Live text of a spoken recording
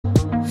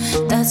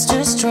that's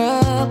just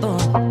trouble.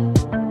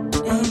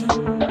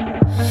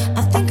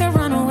 I think I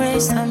run away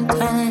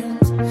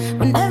sometimes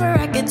whenever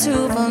I get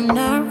too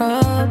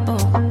vulnerable.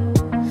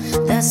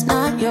 That's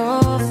not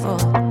your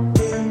fault.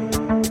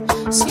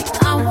 See,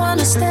 I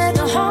wanna stay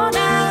the whole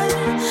night.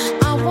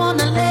 I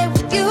wanna lay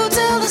with you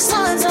till the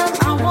sun's up.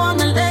 I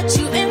wanna let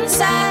you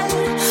inside.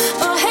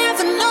 Oh,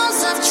 heaven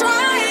knows I've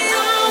tried.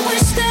 I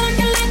wish that I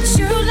could let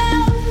you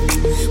love.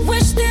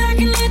 Wish that I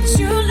could let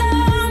you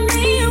love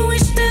me.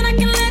 Wish that I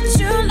could let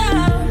you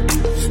love.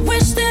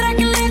 Wish that I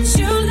could let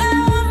you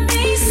love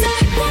me. Say,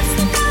 what's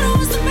the matter?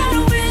 What's the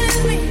matter with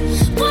me?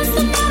 What's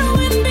the matter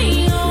with me?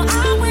 Oh,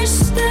 I wish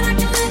that I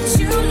could let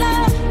you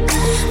love.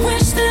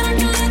 Wish that I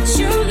could let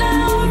you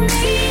love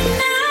me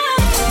now.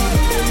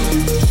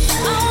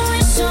 I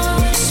wish, I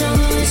wish, I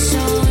wish,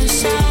 I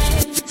wish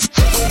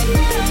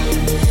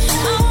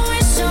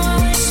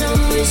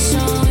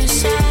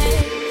I.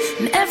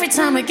 And every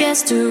time it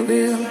gets too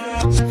real,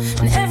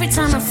 and every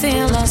time I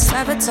feel like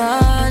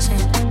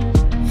sabotaging,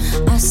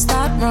 I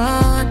start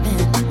running.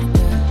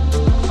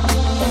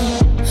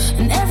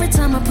 And every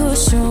time I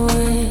push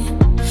away,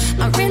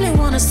 I really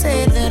wanna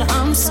say that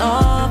I'm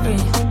sorry,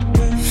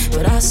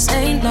 but I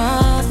say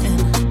nothing.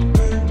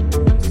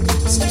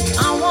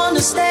 I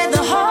wanna stay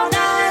the whole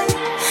night.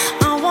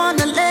 I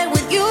wanna lay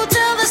with you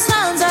till the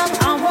sun's up.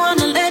 I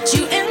wanna let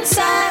you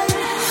inside.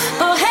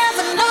 Oh,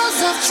 heaven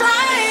knows I've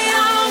tried.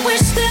 I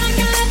wish that I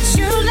could let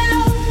you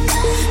love.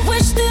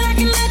 Wish that I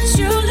could let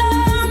you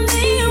love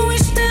me.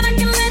 Wish that I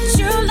could let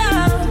you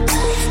love.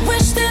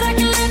 Wish that I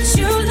could let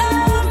you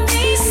love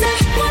me. Say,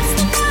 what's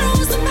the matter?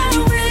 What's the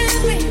matter with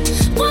me?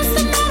 What's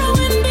the matter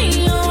with me?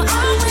 Oh,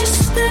 I wish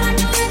that I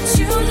could let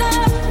you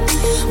love.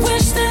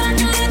 Wish that I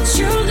could let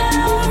you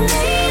love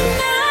me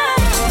now.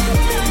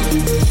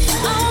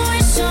 I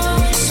wish, I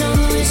wish, I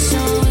wish,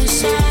 I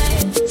wish I.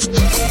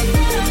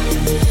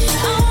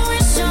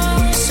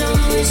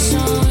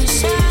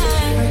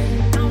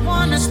 I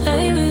wanna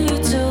stay with you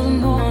till the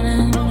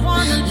morning. I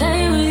wanna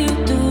lay with you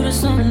through the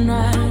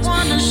sunrise. I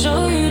wanna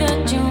show you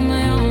that you're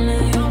my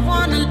only. I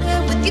wanna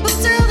live with you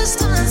till the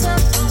sun's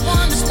up. I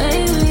wanna stay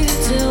with you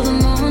till the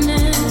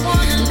morning. I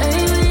wanna lay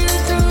with you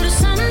through the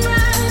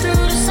sunrise,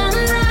 through the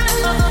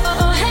sunrise.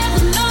 Oh,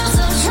 heaven knows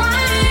I've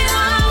tried.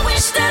 I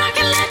wish that I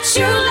could let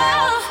you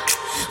love.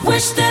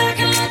 Wish that I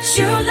could let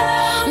you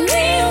love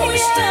me.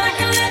 Wish that I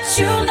could let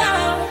you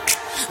love.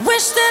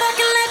 Wish that I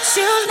could let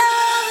you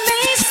love me.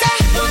 Say,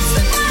 what's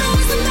the matter?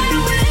 What's the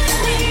matter with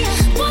me?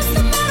 What's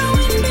the matter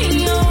with me?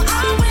 Oh,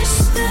 I wish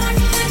that I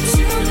could let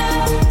you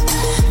love.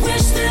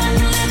 Wish that I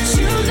could let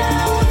you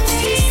love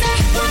me. Say,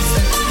 what's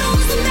the matter?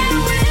 What's the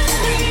matter with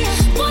me?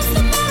 What's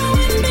the matter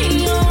with me?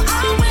 Oh,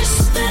 I wish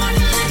that I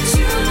could let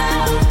you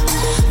love.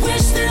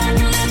 Wish that I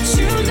could let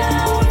you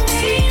love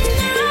me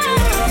now.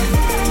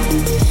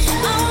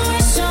 I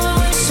wish, I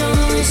wish, I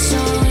wish,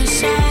 I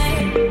wish I.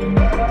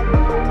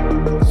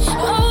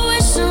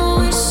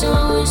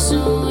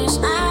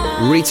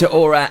 Rita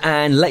Ora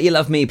and Let You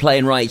Love Me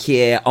playing right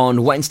here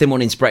on Wednesday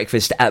morning's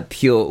breakfast at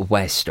Pure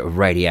West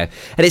Radio.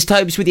 And it's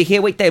Tobes with you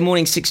here weekday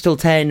morning 6 till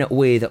 10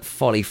 with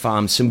Folly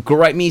Farm. Some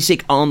great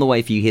music on the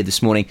way for you here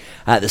this morning.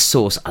 The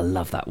Source, I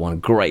love that one.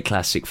 Great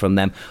classic from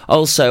them.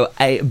 Also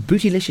a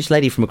bootylicious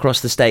lady from across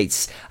the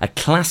States, a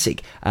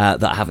classic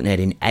that I haven't heard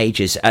in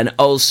ages. And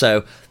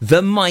also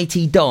the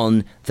Mighty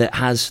Don that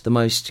has the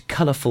most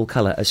colourful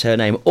colour as her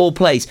name. All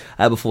plays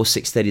before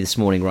 6:30 this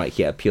morning right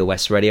here at Pure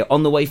West Radio.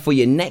 On the way for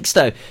you next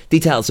though,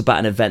 details about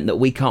an event that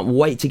we can't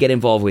wait to get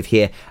involved with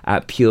here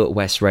at Pure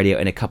West Radio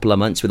in a couple of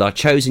months with our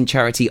chosen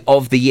charity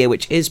of the year,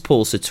 which is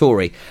Paul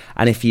Sartori.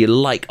 And if you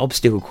like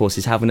obstacle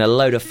courses, having a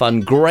load of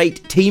fun,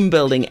 great team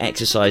building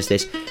exercise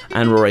this,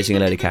 and we're raising a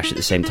load of cash at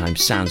the same time.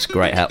 Sounds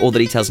great. All the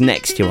details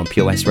next here on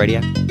Pure West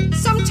Radio.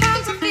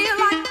 Sometimes I feel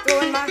like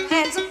throwing my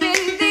hands up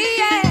in the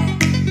air.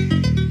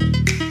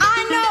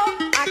 I know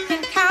I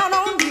can count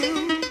on you.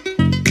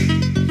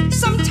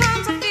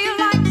 Sometimes I feel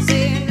like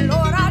saying,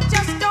 Lord, I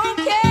just don't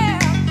care.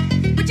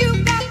 But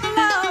you've got the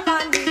love I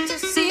need to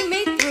see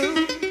me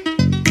through.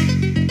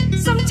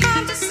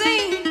 Sometimes it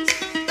seems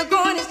the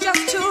going is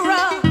just too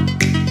rough,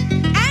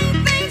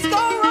 and things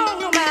go wrong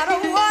no matter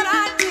what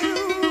I do.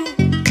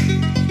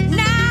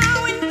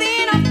 Now and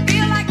then I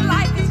feel like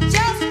life is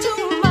just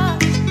too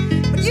much,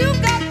 but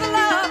you've got the love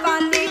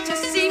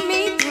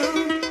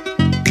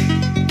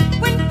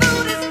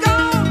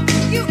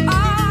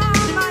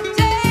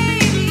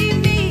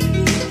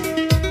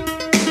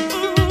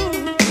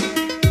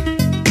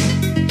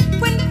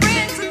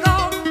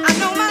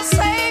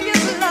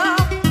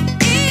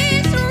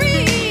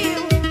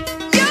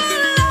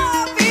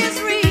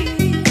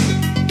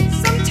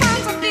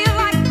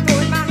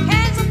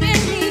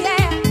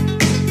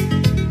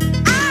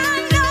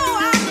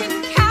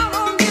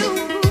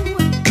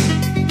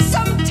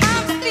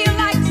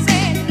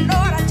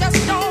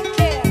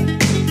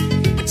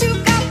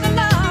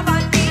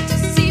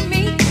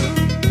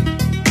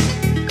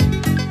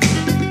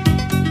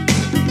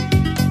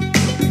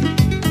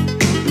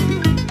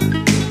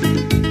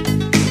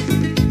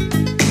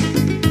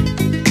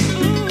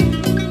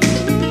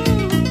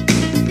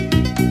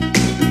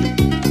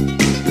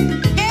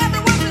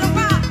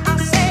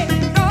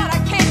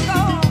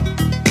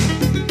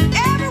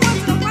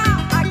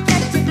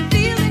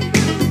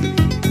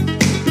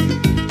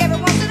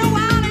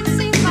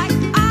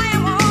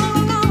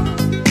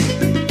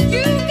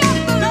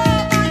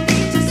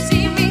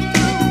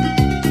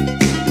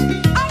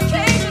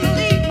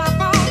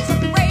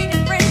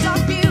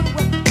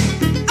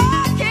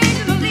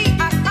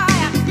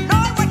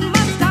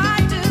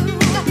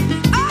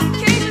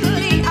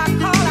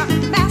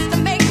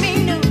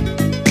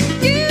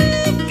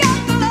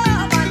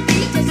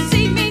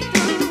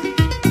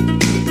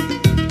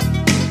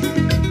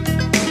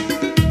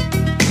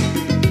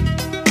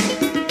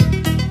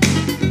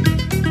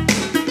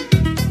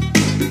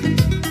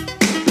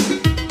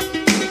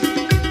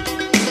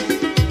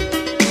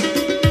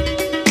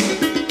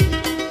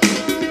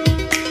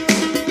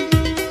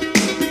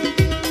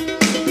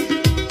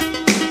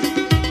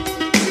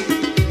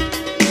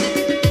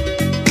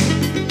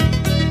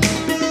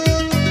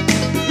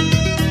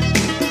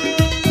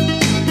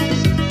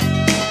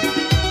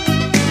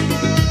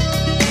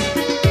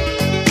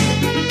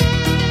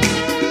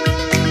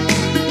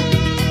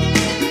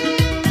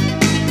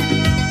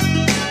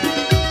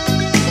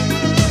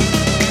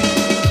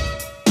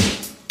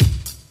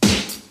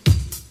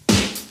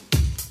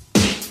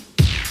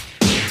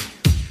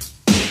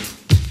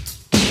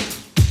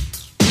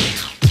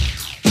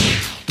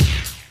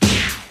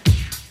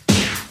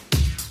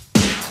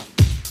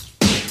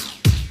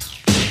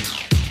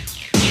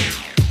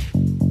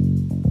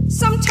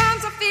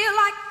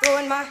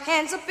throwing my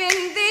hands up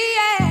in the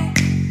air.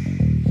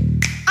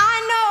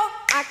 I know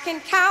I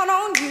can count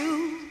on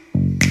you.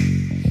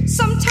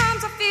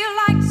 Sometimes I feel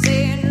like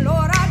saying,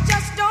 Lord, I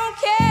just don't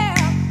care.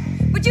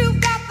 But you've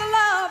got the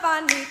love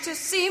I need to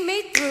see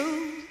me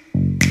through.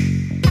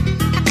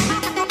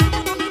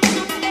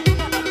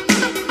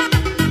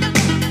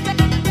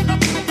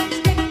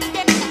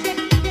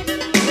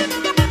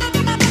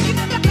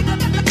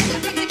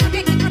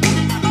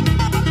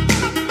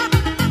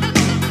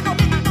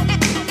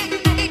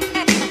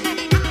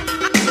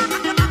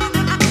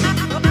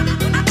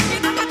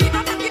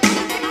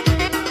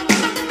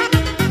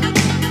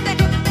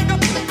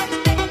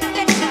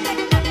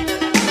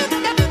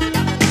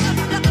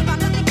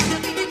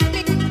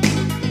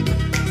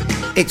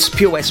 It's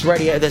Pure West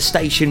Radio, the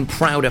station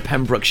proud of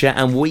Pembrokeshire,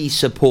 and we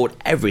support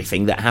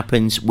everything that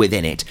happens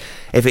within it.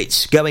 If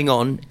it's going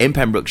on in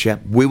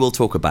Pembrokeshire, we will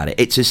talk about it.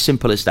 It's as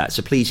simple as that.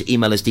 So please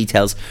email us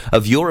details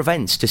of your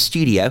events to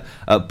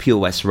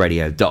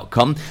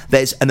studio@purewestradio.com.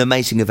 There's an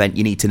amazing event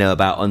you need to know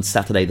about on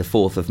Saturday the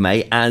 4th of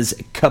May as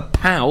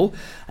Kapow,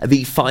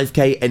 the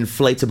 5k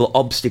inflatable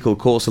obstacle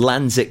course,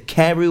 lands at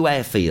Carew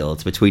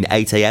Airfield between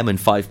 8 a.m. and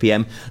 5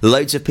 p.m.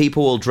 Loads of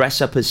people will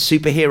dress up as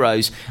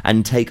superheroes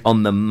and take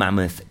on the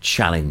Mammoth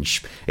Challenge.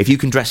 If you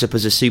can dress up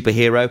as a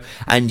superhero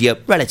and you're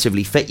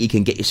relatively fit, you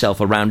can get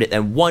yourself around it,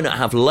 then why not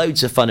have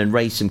loads of fun and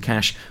raise some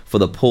cash for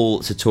the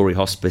Paul Sartori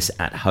Hospice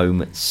at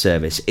Home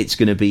service. It's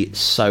going to be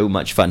so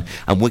much fun,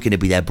 and we're going to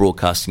be there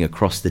broadcasting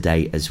across the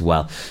day as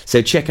well.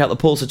 So check out the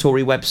Paul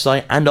Sartori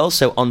website and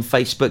also on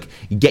Facebook.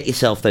 Get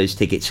yourself those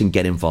tickets and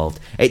get involved.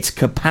 It's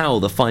Kapow,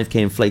 the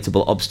 5k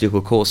inflatable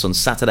obstacle course, on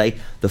Saturday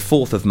the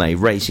 4th of May,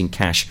 raising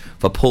cash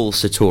for Paul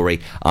Sartori,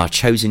 our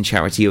chosen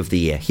charity of the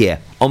year, here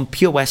on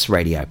Pure West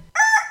Radio.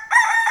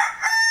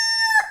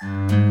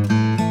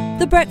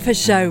 The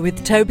Breakfast Show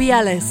with Toby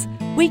Ellis,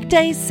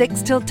 weekdays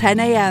 6 till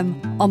 10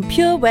 a.m. on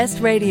Pure West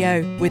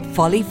Radio with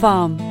Folly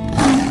Farm.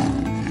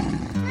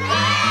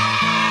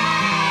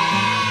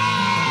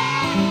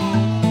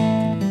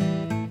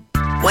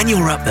 When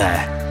you're up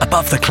there,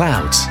 above the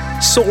clouds,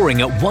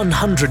 soaring at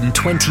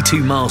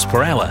 122 miles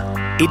per hour,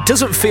 it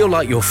doesn't feel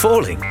like you're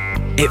falling.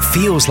 It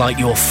feels like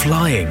you're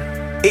flying.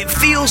 It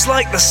feels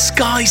like the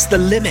sky's the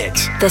limit.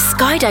 The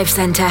Skydive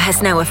Centre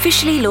has now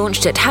officially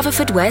launched at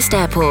Haverfordwest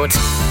Airport.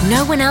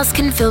 No one else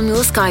can film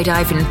your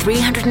skydive in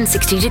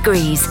 360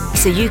 degrees,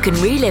 so you can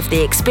relive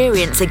the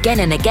experience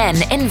again and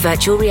again in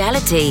virtual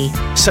reality.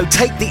 So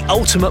take the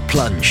ultimate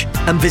plunge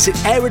and visit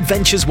Air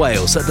Adventures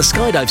Wales at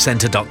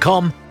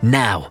theskydivecentre.com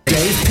now.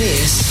 Dave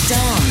Pearce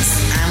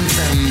Dance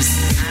Anthems.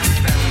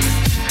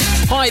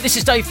 Hi, this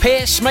is Dave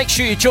Pearce. Make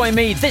sure you join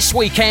me this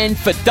weekend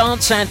for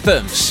Dance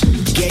Anthems.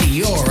 Get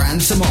your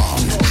anthem on.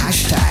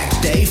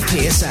 Hashtag Dave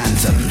Pearce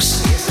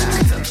Anthems.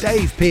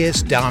 Dave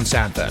Pearce Dance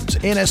Anthems,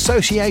 in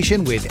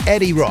association with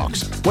Eddie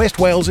Rocks, West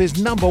Wales's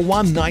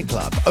 #1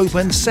 nightclub,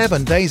 open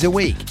 7 days a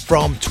week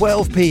from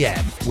 12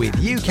 p.m. with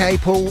UK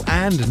pool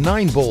and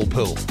 9-ball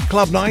pool.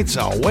 Club nights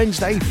are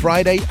Wednesday,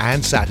 Friday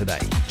and Saturday.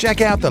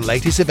 Check out the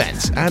latest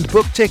events and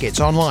book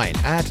tickets online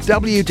at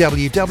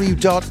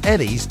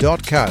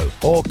www.eddies.co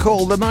or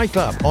call the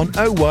nightclub on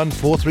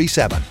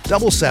 01437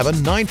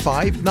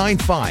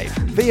 779595.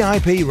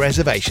 VIP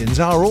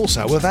reservations are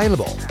also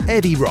available.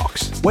 Eddie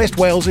Rocks, West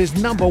Wales's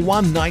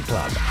 #1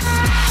 nightclub.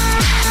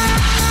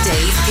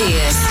 Dave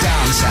Pearce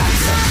Dance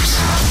Anthems.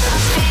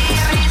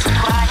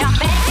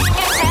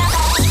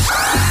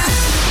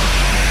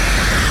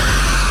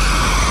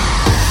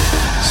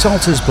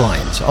 Salters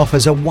Blinds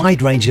offers a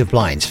wide range of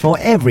blinds for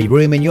every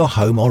room in your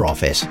home or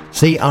office.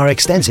 See our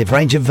extensive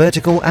range of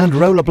vertical and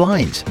roller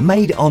blinds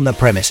made on the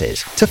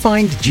premises to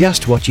find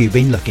just what you've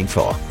been looking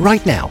for.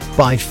 Right now,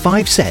 buy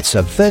 5 sets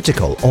of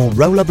vertical or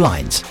roller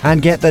blinds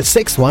and get the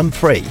 6th one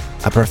free.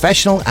 A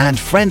professional and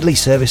friendly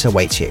service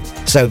awaits you.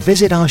 So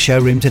visit our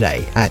showroom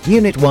today at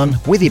Unit 1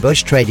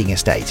 Withybush Trading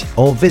Estate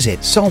or visit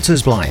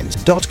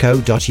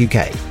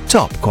saltersblinds.co.uk.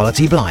 Top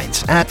quality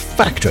blinds at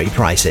factory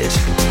prices.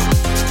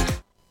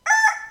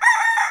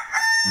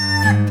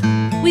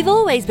 We've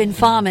always been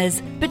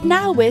farmers, but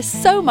now we're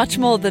so much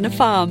more than a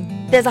farm.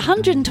 There's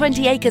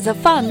 120 acres of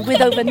fun with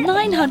over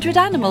 900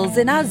 animals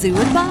in our zoo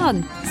and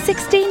barn.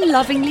 16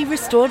 lovingly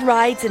restored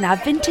rides in our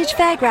vintage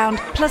fairground,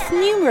 plus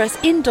numerous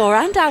indoor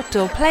and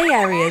outdoor play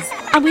areas.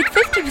 And with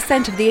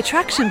 50% of the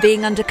attraction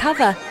being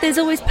undercover, there's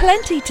always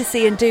plenty to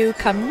see and do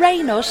come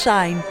rain or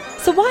shine.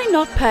 So why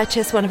not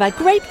purchase one of our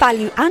great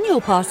value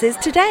annual passes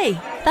today?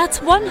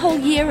 That's 1 whole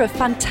year of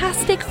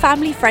fantastic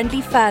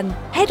family-friendly fun.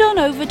 Head on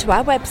over to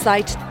our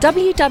website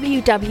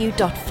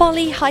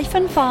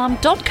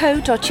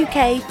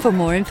www.folly-farm.co.uk for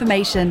more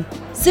information.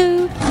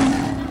 Zoo,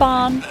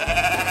 barn,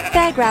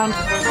 fairground,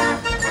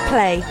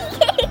 play.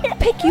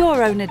 Pick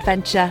your own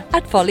adventure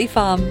at Folly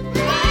Farm.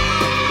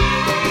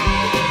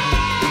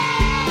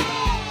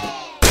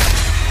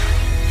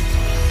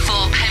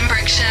 For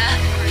Pembrokeshire,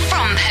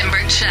 from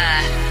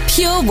Pembrokeshire.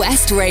 Pure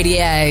West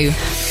Radio.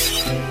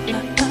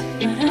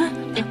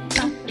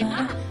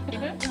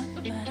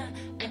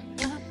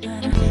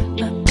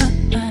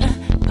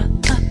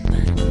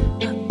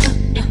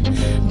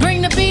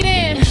 Bring the beat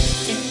in.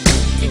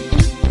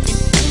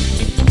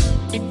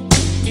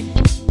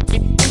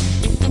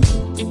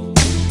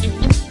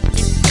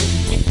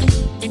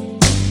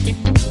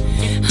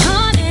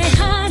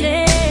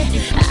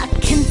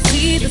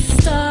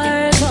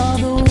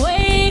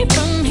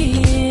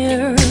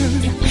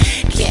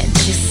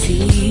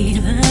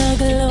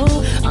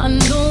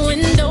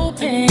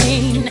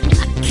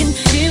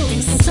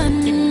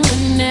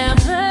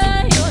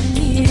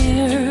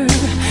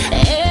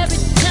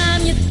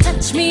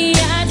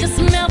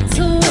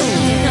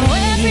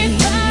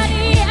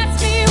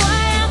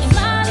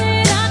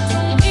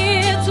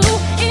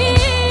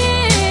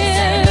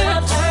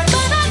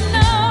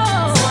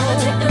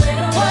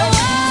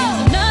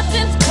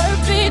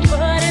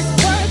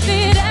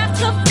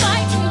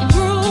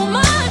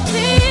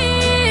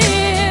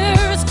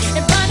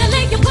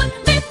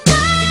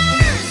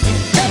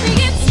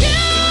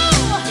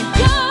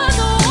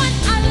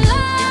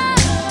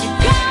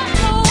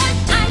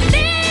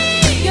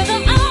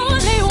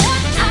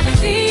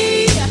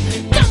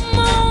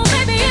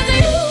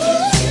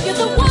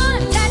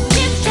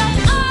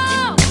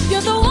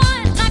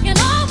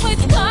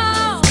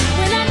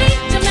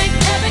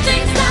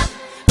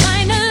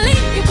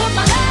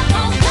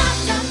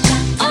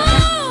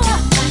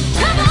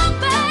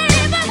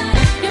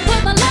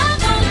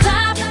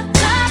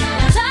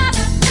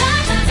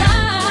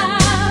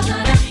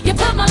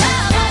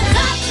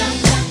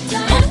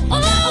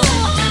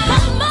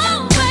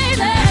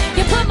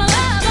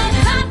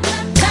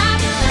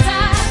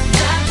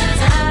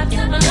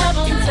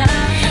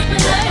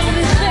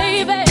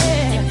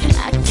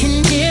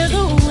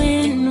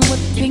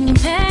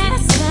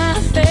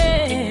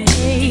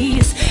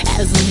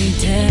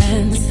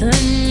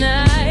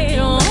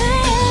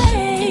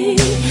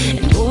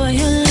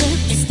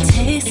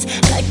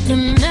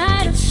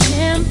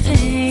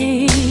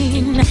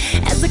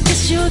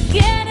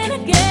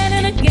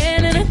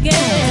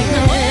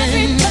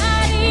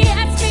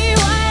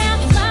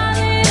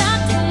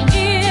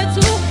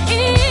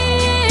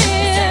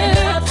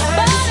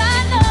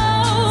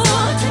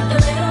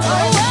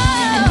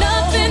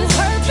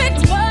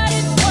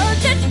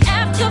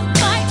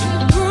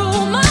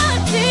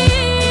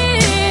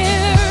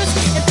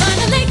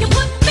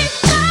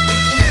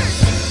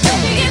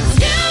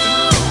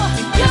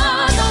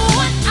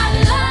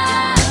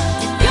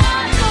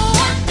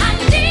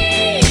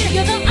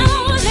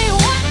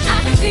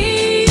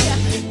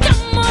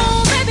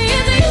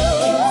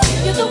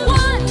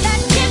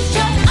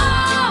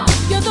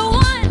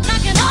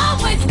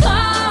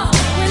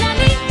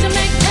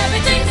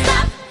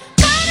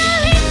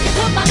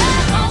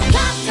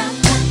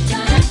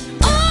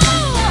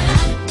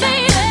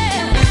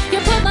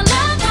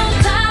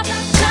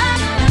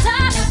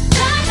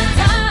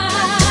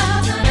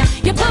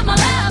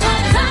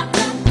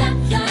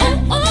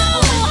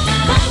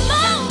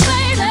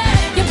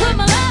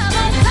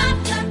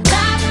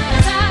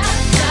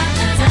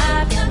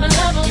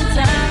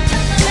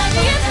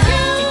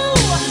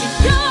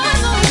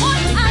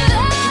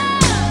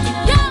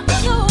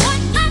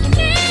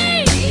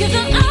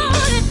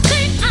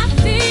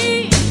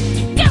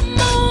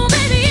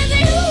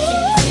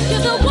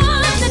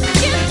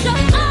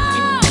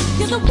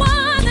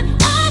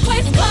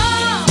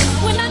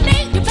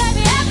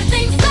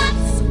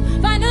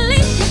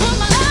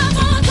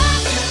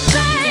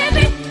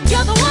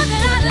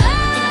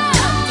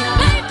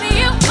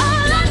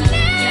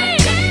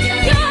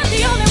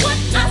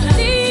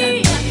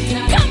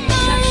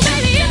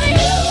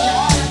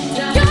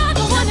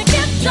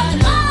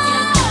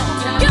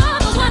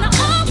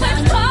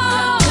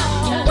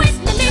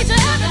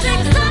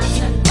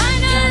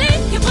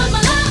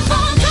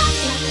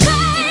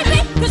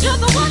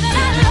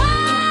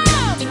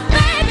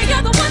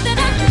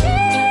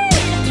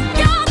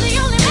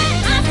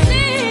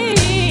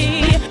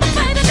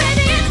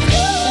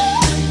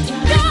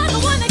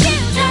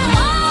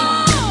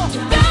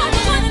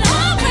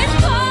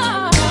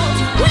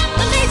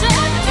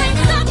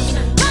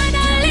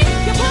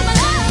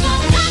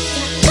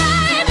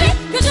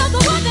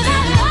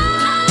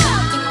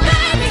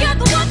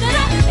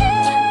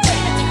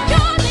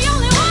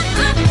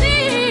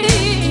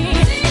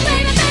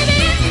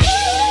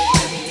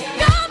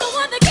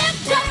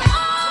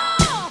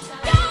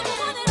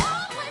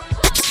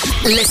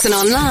 Listen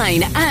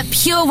online at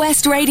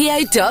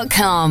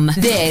purewestradio.com.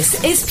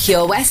 This is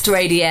Pure West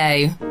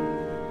Radio.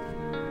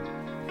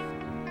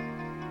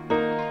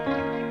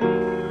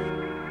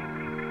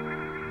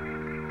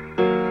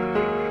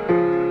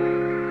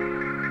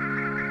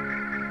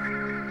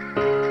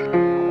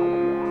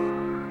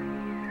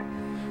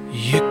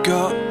 You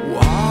got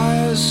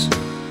wires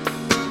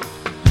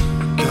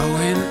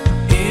going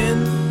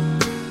in.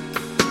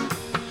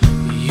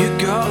 You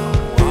got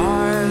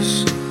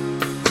wires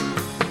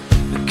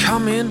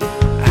coming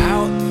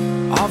out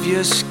of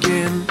your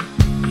skin.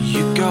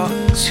 You got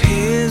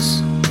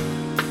tears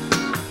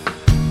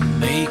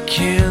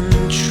making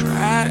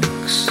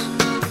tracks.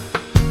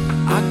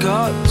 I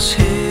got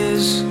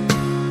tears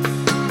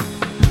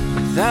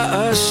that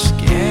are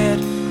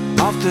scared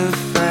of the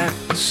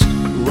facts,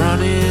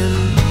 running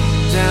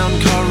down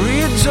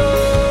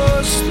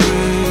corridors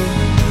through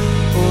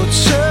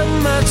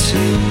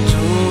automatic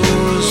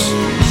doors.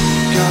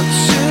 Got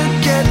to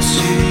get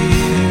to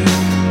you,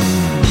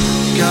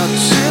 got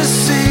to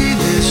see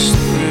this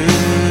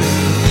through.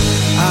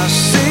 I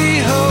see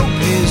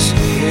hope is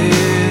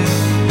here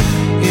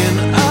in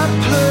a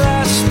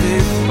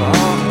plastic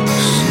box.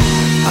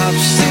 I've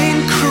seen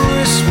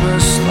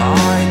Christmas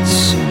lights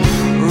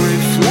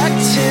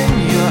reflecting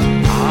your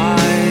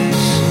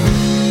eyes.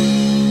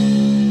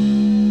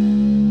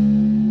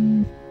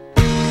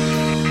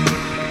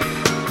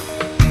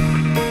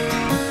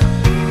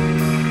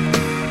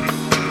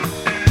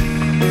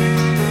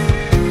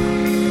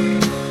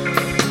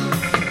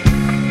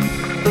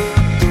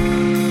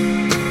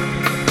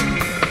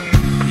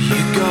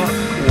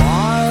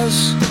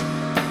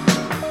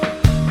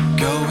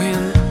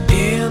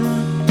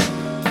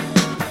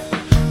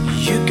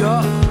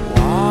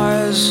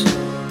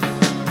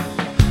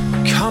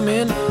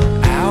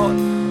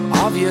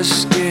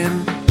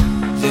 Skin,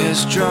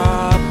 there's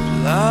drop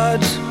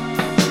blood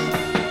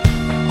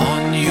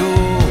on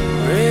your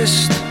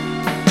wrist.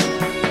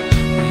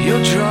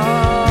 Your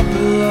drop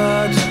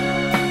blood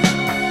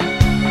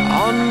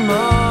on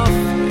my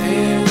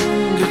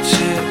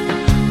fingertip,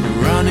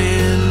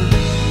 running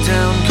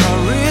down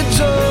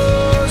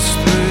corridors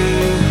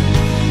through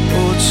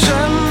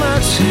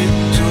automatic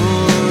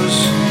doors.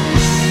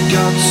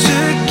 Got to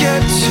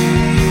get to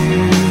you,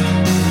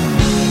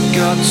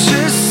 got to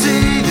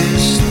see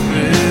this through.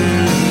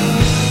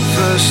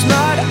 First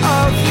night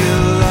of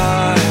your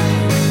life,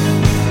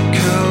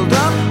 curled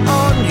up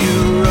on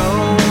your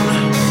own,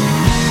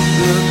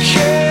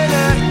 looking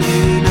at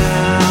you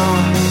now,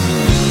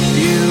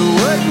 you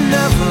would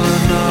never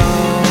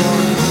know.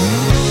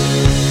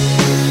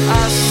 I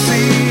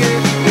see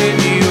it in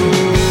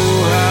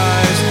your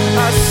eyes,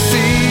 I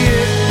see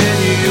it in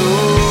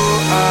your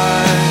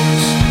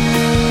eyes.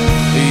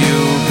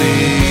 You'll be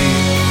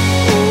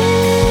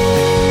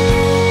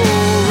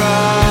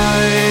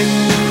alright.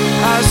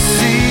 I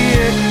see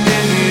it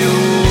in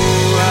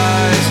your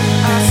eyes,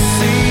 I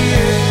see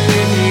it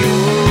in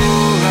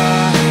your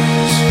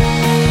eyes.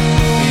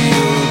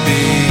 You'll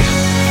be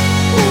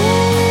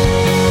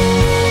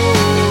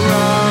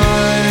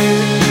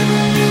alright.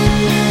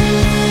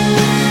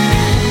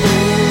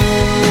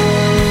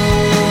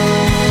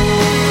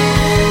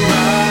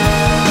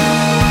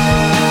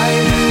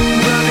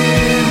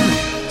 Running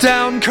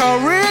down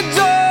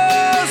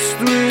corridors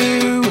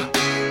through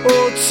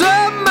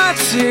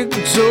automatic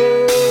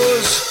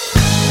doors.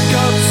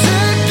 Got to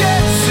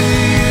get to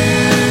you,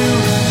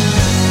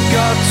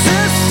 got to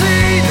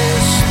see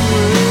this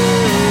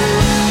through.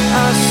 I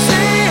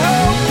see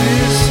hope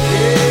is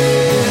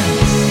here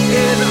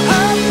in a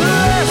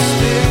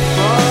plastic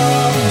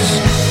box.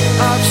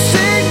 I've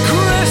seen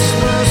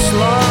Christmas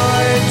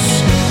lights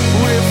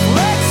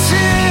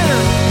reflecting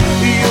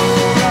your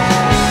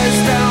eyes,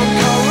 down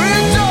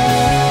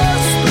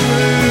corridors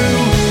through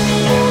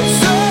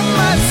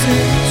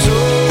automatic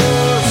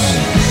doors.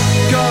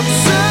 Got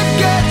to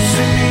get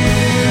to you,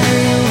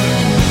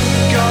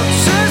 got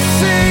to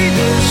see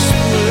this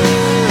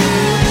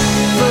through.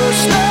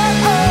 First night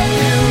of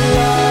your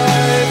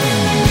life,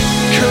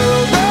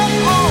 curled up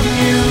on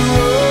your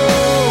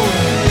own,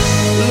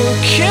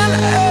 looking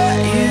at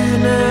you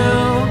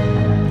now,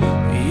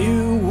 you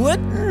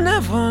would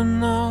never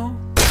know.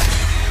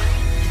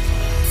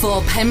 For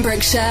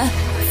Pembrokeshire,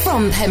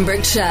 from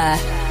Pembrokeshire,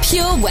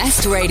 Pure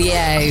West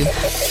Radio.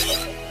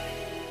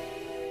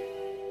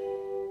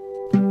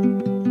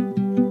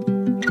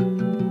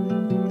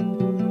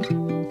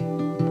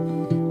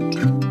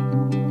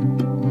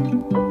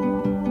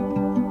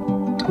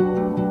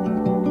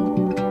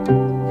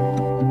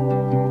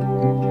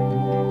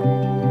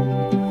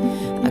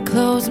 I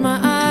close my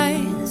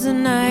eyes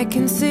and I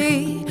can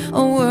see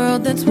a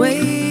world that's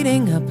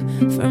waiting up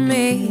for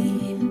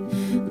me,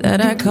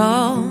 that I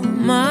call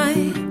my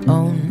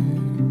own.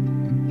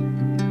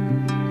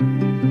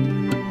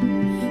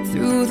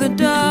 Through the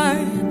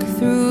dark,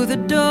 through the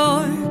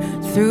door,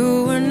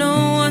 through where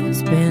no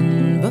one's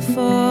been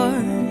before,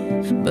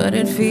 but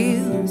it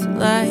feels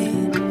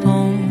like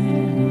home.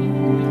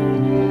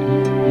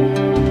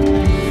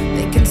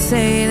 They can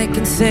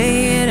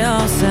say it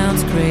all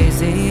sounds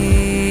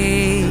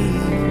crazy,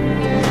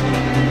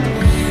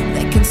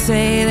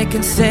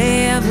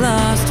 say I've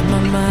lost my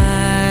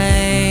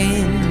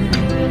mind.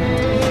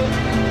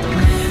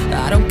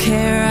 I don't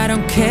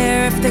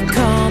care if they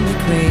call me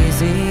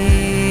crazy.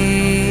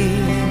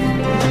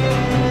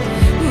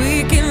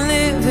 We can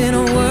live in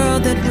a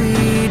world that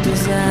we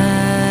design.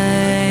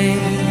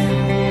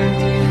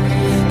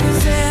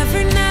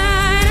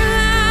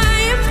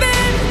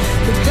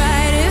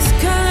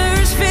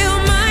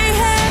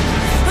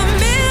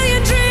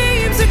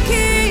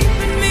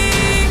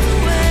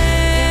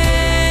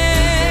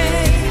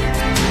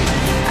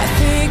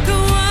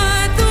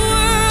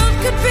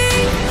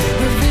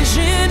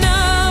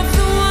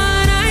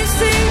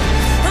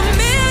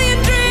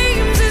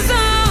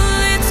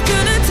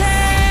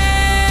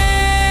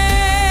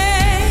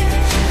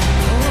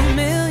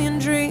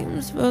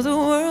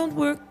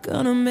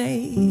 Gonna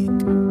make.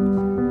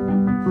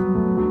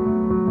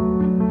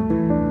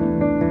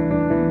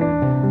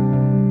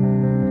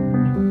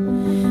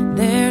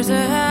 There's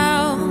a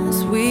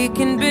house we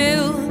can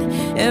build.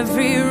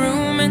 Every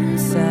room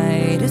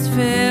inside is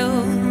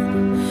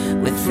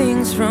filled with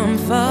things from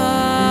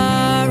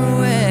far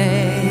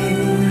away.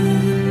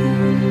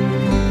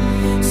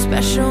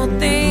 Special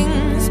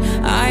things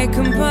I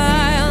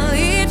compile,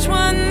 each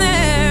one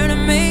there to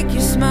make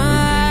you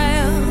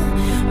smile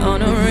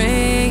on a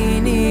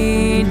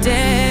rainy day.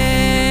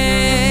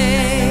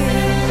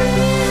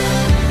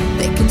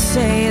 They can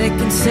say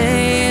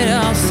it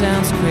all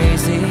sounds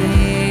crazy.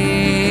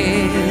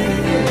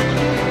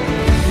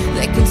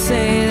 They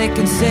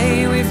can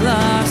say we've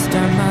lost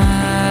our minds.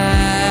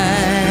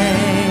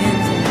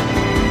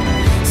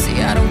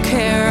 See, I don't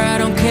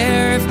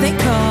care if they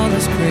call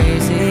us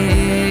crazy.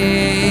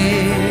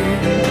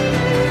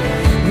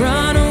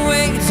 Run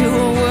away to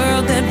a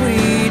world that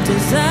we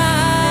desire.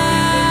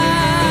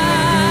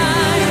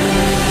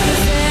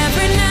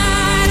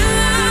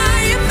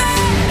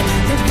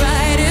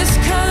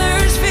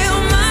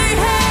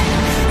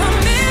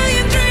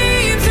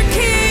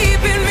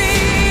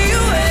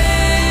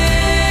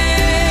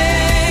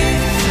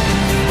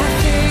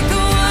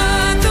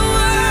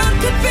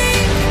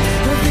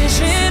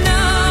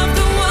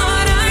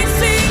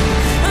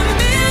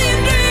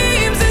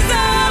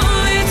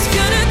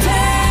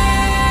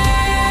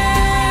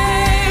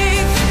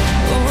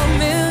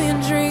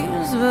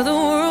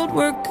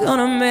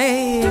 Gonna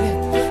make,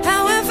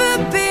 however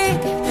big,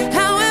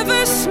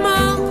 however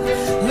small,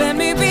 let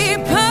me be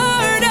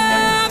part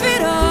of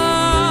it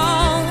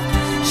all.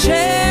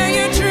 Share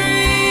your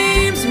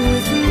dreams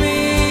with me.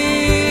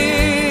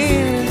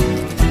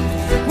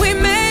 We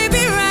may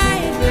be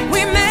right,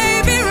 we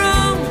may be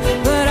wrong,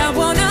 but I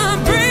wanna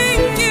bring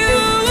you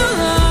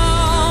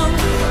along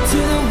to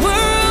the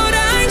world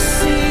I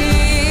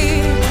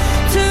see,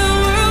 to the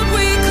world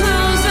we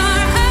close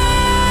our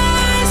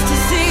eyes to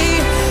see.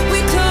 We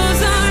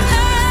close our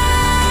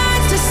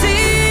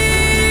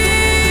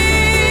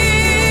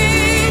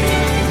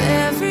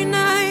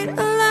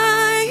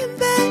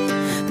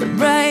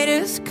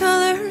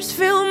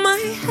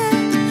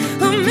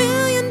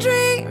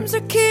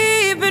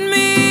keeping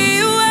me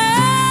away.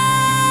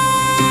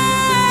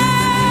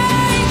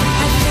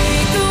 I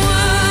think of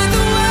what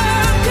the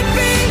world could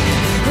be,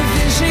 a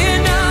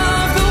vision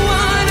of the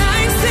one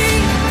I see.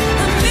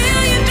 A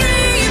million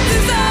dreams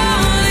is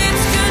all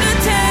it's gonna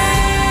take.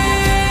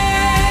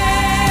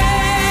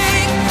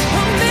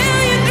 A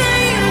million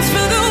dreams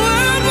for the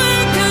world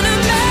we're gonna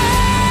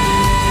make.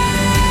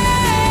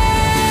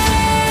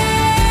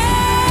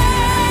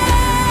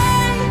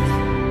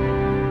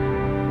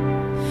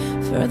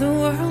 For the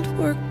world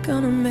we're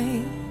gonna make.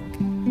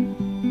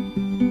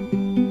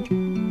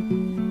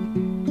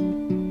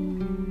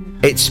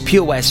 It's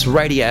Pure West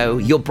Radio,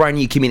 your brand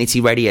new community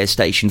radio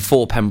station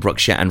for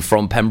Pembrokeshire and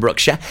from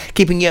Pembrokeshire,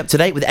 keeping you up to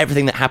date with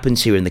everything that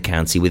happens here in the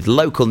county, with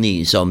local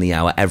news on the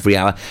hour, every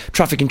hour,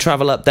 traffic and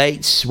travel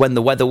updates. When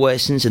the weather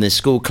worsens and there's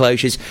school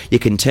closures, you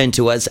can turn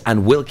to us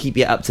and we'll keep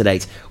you up to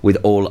date with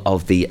all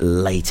of the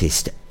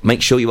latest.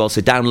 Make sure you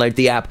also download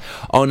the app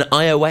on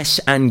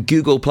iOS and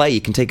Google Play. You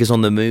can take us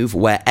on the move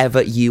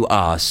wherever you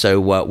are. So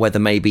whether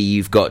maybe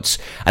you've got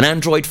an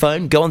Android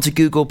phone, go onto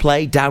Google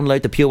Play,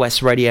 download the Pure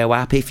West Radio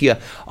app. If you're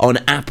on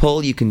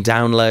Apple, you can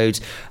download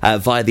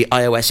via the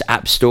iOS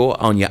App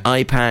Store on your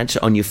iPad,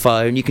 on your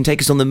phone. You can take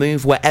us on the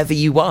move wherever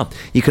you are.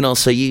 You can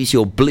also use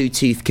your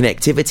Bluetooth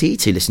connectivity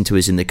to listen to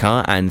us in the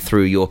car and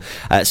through your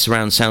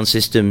surround sound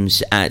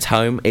systems at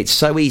home. It's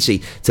so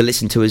easy to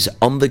listen to us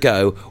on the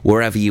go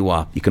wherever you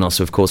are. You can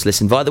also, of course,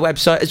 listen via the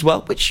website as well,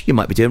 which you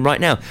might be doing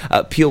right now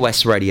at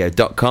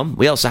purewestradio.com.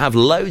 We also have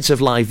loads of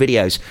live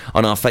videos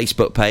on our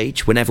Facebook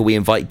page. Whenever we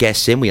invite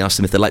guests in, we ask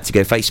them if they'd like to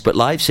go Facebook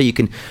Live, so you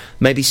can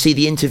maybe see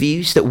the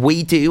interviews that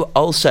we do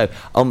also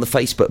on the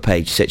Facebook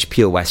page. Search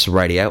Pure West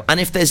Radio. And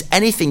if there's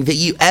anything that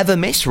you ever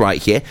miss right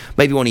here,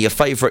 maybe one of your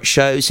favourite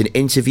shows, an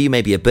interview,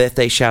 maybe a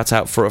birthday shout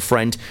out for a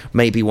friend,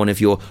 maybe one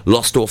of your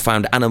lost or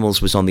found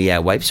animals was on the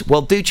airwaves,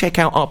 well, do check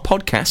out our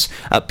podcasts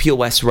at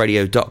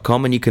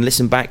purewestradio.com, and you can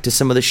listen back to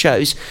some of the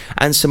shows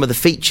and some of the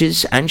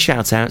features and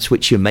shout-outs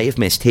which you may have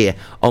missed here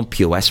on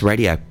Pure West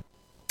Radio.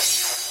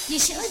 You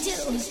sure do.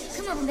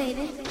 Come on,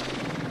 baby.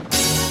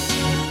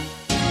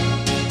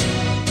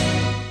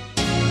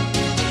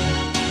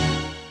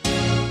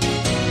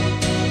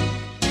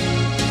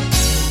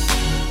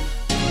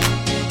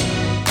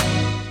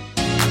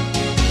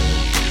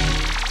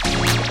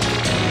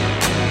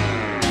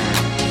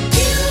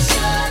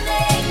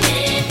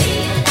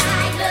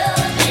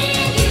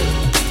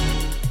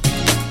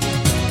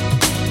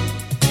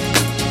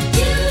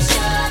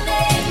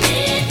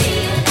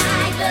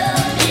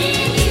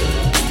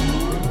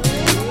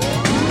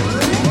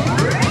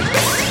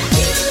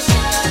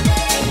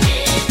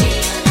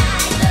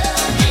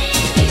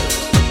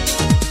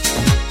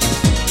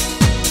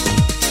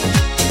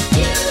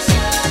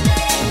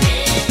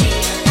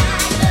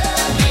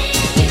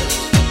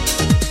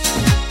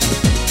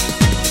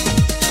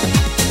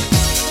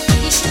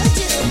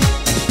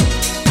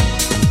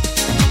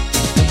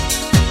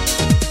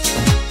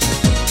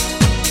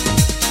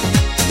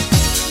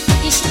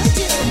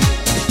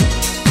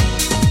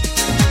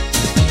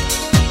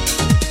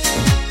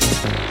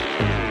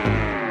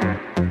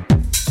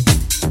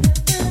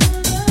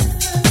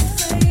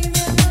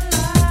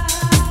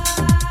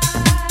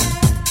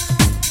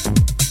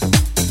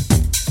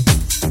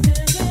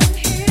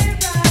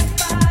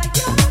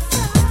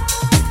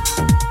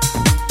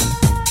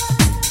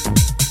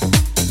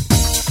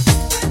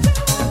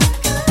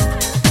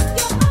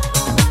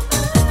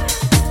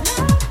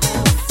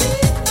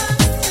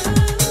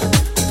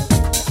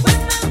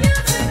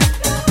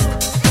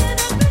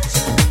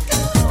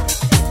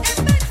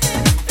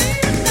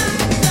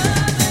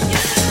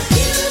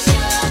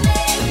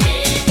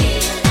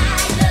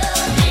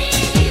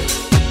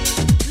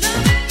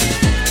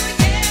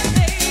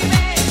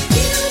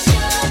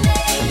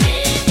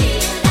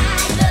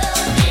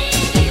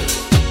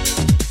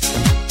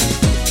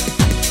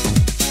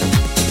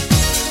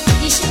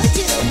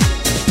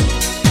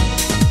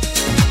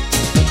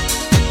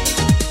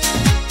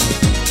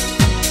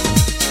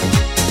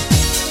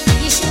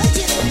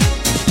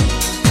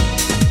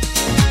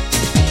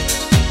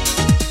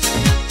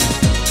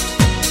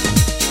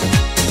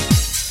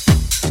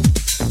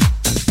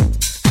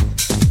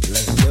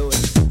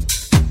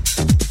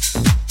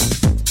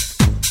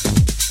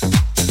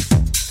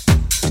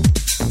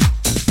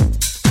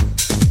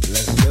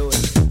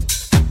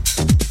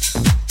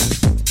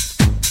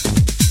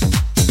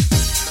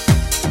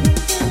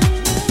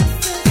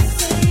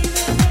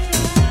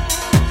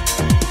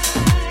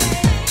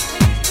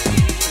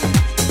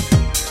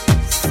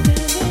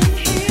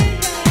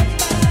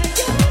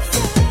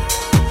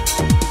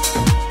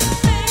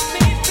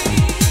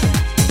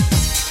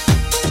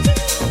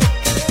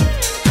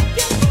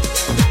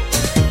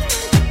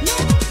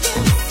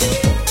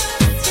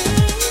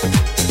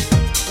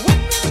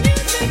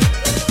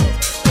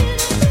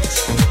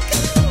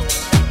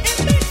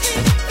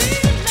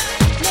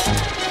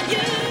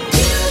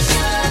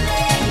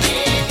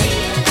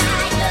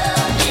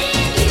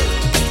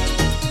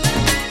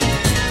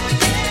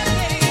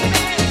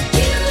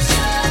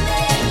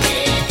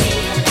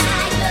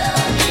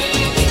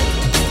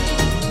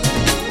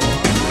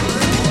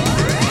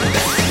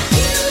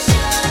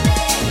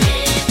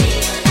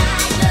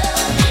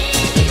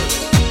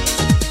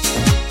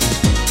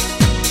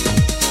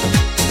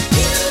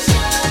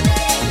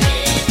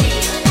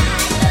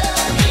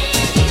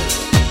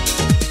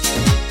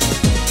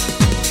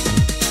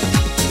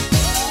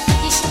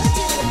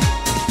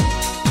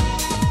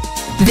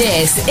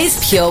 This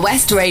is Pure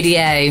West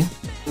Radio.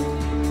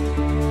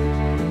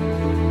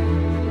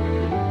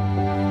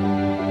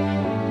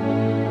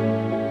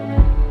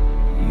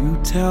 You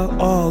tell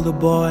all the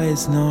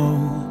boys no,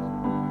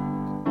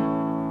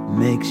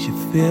 makes you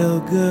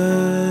feel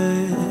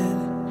good,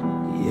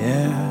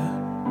 yeah.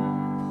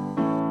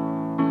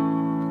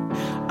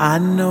 I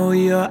know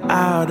you're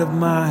out of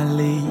my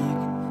league,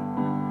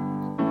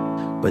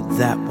 but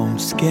that won't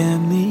scare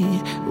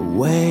me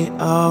away,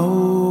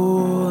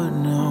 oh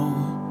no.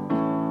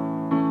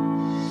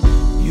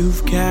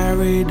 You've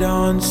carried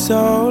on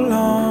so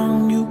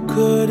long, you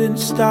couldn't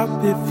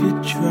stop if you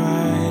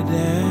tried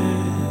it.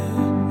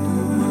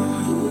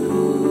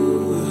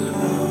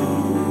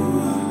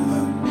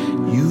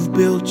 You've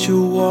built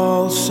your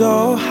wall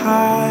so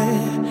high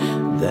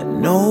that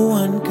no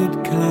one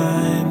could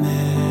climb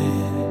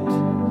it.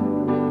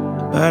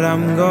 But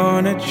I'm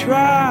gonna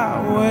try.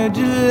 Would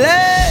you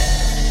let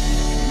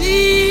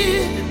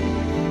me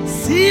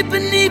see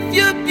beneath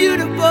your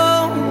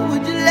beautiful?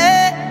 Would you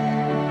let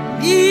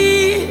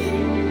me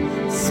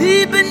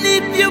see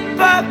beneath your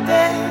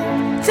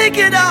perfect? Take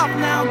it off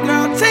now,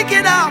 girl. Take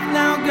it off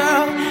now,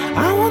 girl.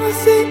 I wanna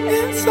see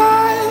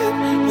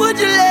inside. Would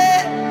you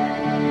let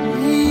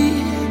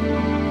me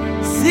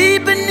see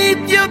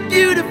beneath your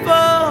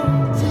beautiful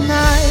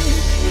tonight?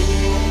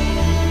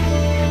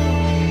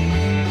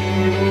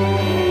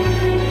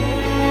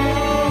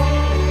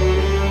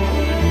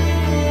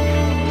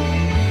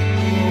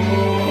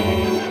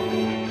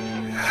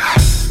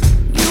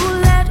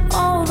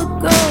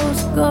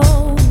 Go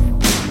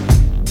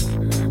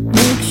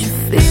makes you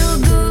feel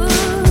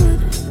good,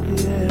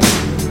 yeah.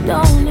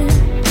 Don't it?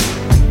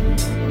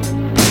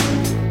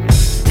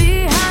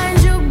 Behind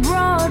your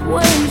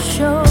Broadway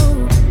show,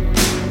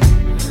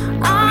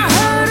 I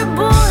heard a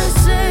boy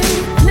say,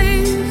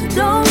 please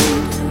don't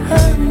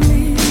hurt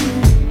me.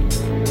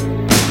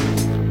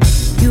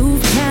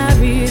 You've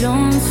carried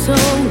on so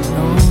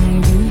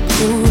long, you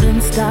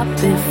couldn't stop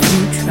if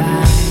you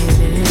tried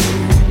it.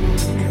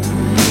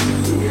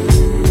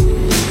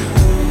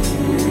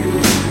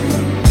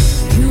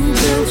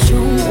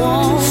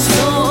 Wall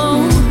so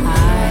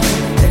high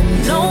that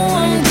no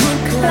one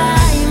could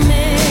climb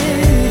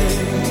it,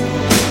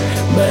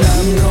 but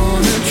I'm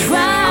gonna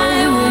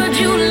try. Would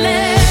you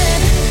let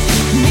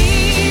me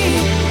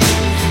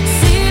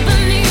see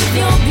beneath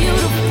your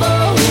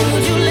beautiful?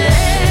 Would you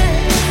let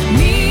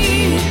me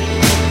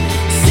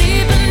see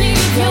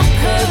beneath your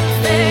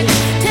perfect?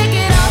 Take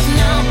it off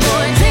now,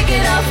 boy. Take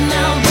it off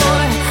now,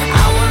 boy.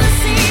 I wanna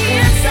see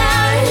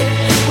inside.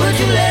 Would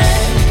you let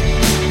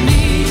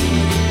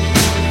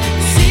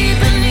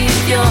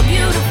you're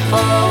beautiful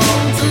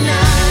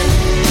tonight.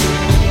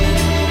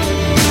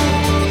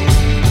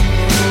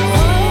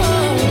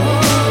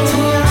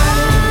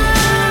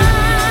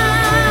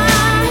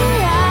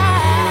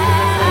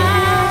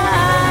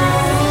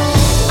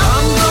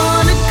 I'm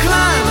gonna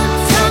climb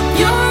atop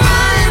your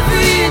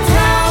ivory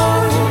tower.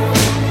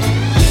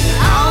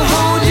 I'll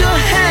hold your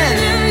hand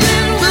and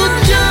then we'll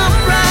jump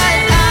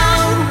right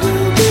out.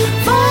 We'll be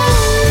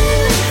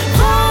falling,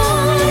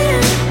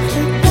 falling,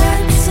 but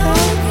that's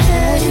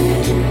okay.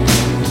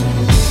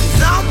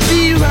 I'll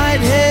be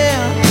right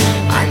here.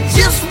 I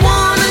just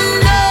wanna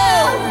know,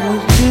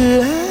 would you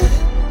let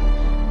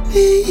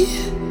me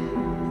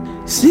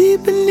see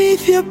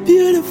beneath your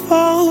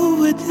beautiful?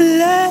 Would you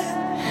let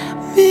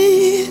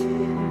me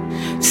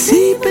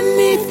see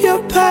beneath your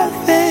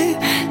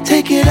perfect?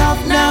 Take it off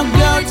now,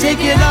 girl.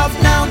 Take it off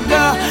now,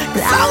 girl.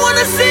 'Cause I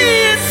wanna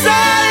see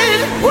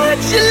inside.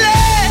 Would you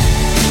let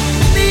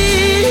me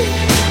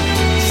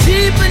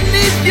see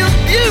beneath your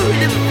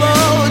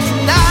beautiful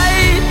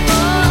tonight?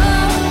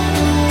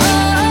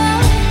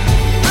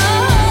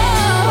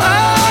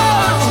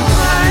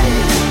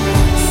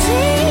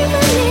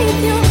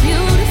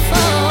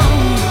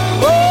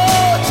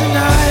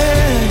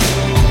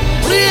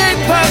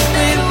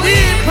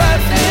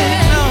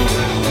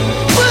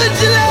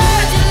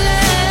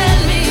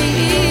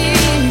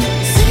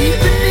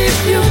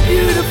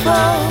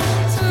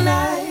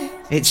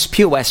 It's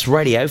Pure West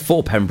Radio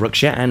for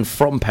Pembrokeshire and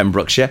from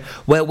Pembrokeshire,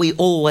 where we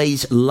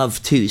always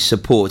love to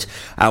support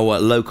our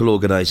local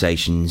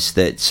organisations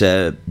that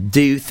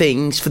do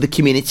things for the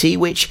community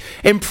which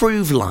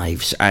improve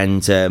lives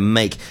and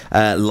make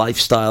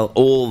lifestyle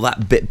all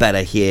that bit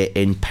better here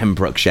in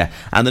Pembrokeshire.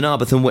 And the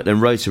Narberth and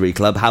Whitland Rotary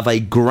Club have a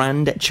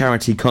grand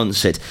charity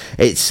concert.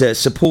 It's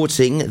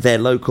supporting their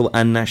local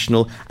and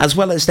national as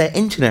well as their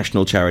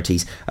international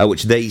charities,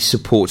 which they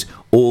support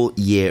all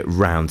year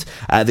round.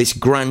 This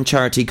grand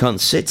charity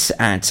concert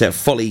at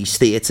Folly's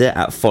Theatre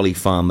at Folly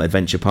Farm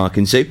Adventure Park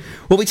and Zoo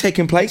will be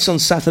taking place on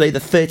Saturday the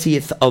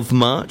 30th of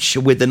March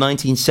with the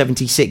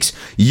 1976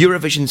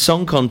 Eurovision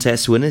Song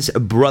Contest winners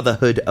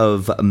Brotherhood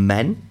of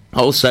Men.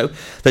 Also,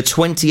 the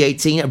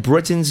 2018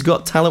 Britain's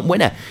Got Talent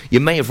winner. You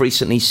may have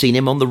recently seen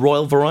him on the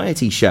Royal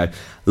Variety Show,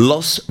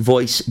 Lost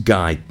Voice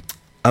Guy.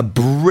 A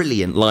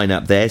brilliant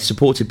lineup there,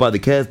 supported by the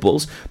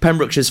Curveballs,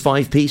 Pembrokeshire's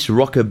 5-piece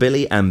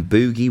rockabilly and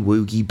boogie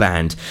woogie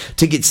band.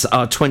 Tickets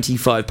are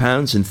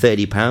 £25 and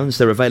 £30.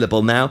 They're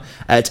available now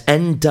at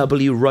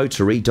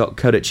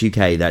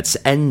nwrotary.co.uk. That's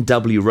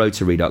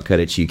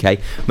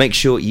nwrotary.co.uk. Make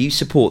sure you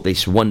support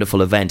this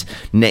wonderful event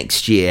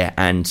next year,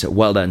 and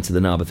well done to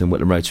the Narberth and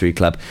Whitlam Rotary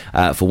Club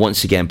for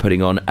once again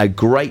putting on a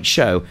great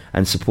show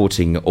and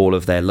supporting all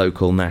of their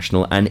local,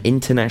 national and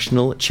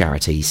international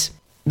charities.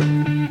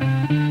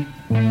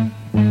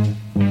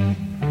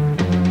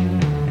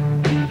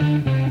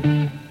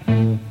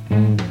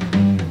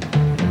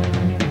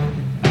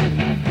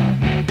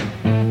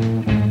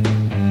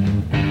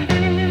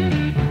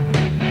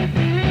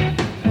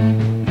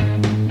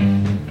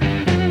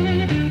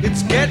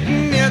 It's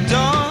getting near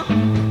dawn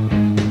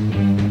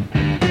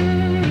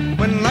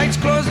when lights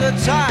close the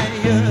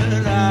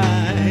tired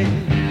eyes.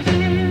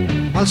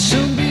 I'll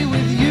soon be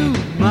with you,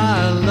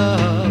 my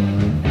love.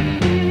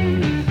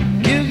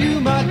 Give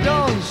you my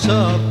dawn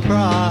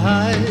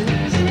surprise.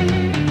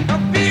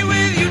 I'll be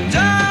with you,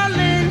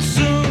 darling,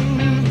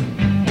 soon.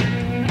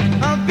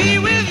 I'll be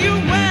with you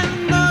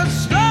when the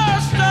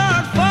stars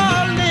start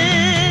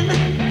falling.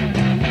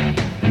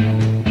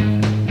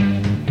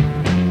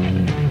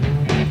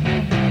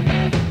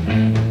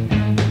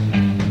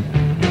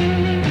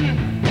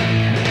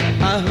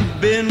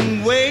 I've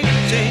been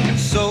waiting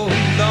so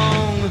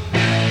long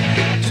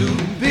to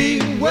be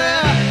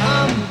where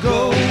I'm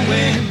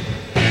going,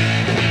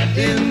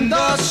 in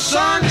the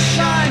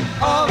sunshine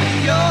of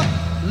your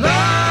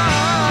love.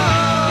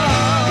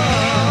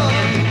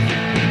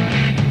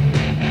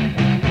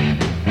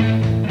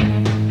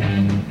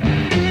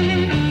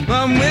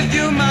 I'm with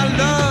you, my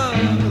love,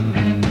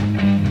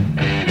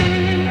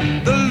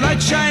 the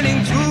light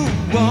shining through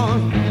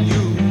on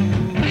you.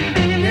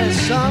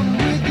 Yes, I'm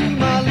with you,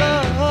 my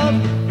love.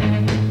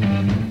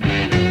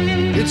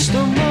 It's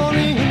the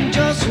morning and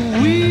just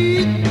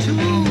we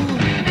two.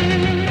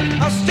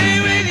 I'll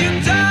stay with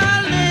you,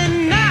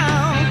 darling,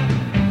 now.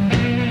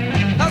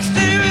 I'll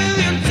stay with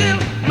you till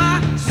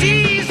my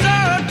seas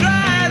are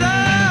dried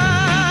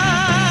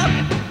up.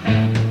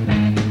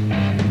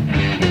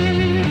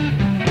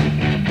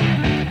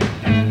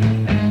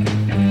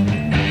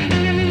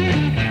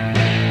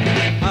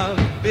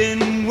 I've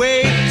been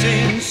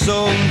waiting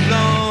so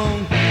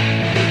long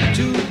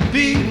to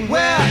be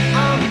where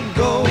I'm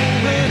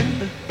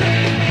going,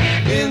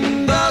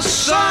 in the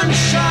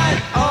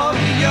sunshine of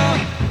your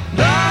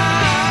love.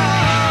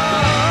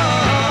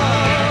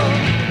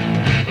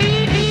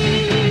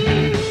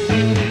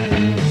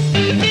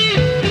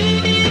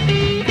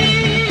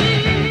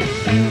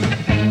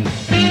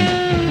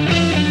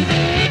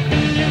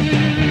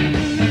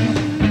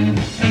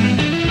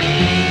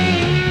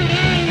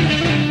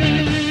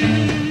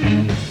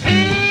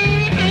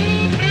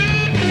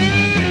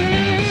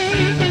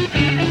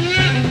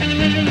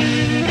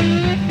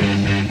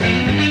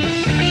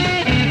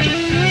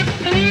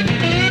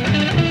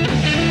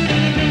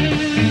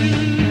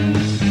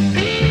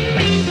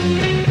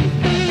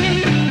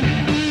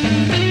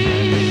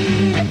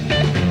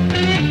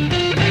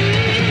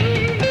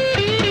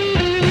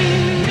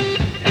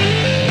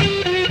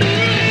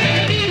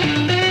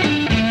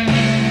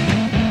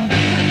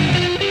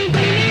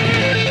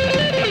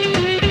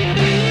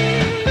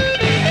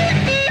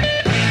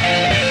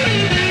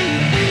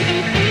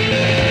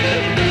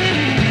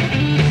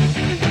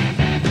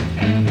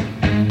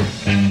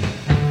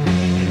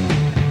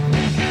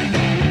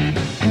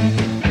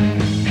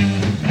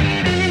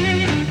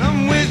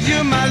 I'm with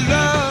you, my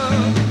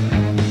love,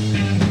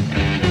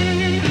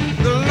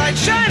 the light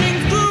shining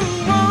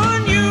through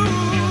on you.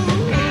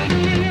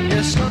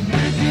 Yes, I'm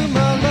with you,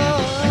 my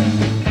love.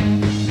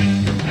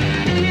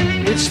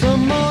 It's the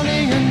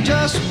morning and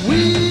just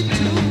we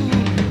two.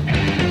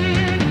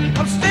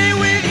 I'll stay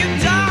with you,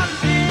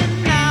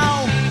 darling,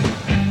 now.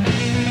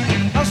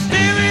 I'll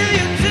stay with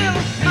you till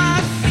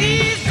my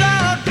seas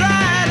are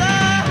dried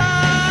up.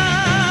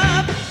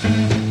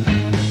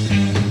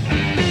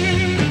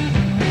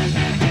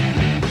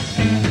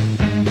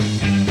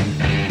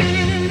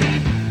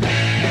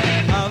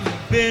 I've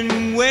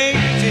been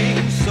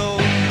waiting so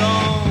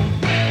long.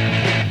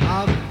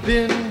 I've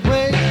been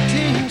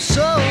waiting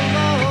so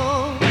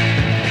long.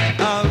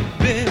 I've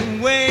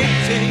been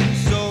waiting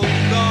so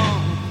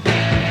long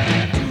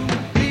to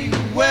be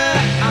where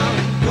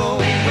I'm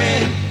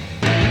going,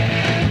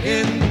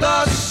 in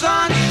the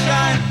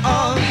sunshine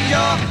of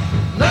your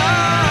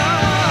love.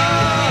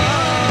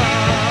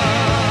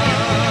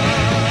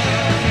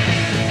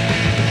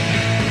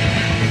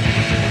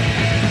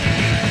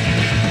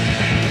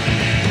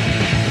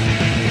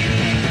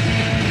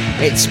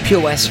 It's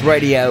Pure West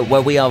Radio,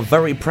 where we are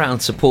very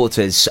proud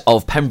supporters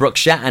of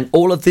Pembrokeshire and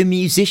all of the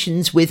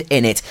musicians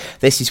within it.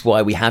 This is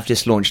why we have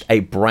just launched a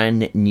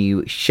brand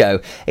new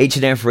show. Each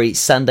and every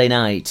Sunday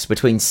night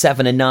between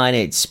 7 and 9,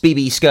 it's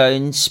BB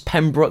Scones'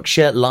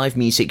 Pembrokeshire live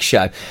music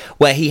show,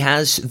 where he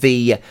has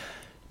the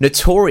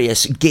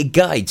notorious gig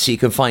guide, so you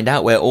can find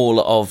out where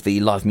all of the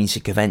live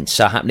music events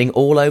are happening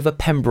all over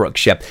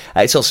Pembrokeshire.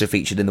 It's also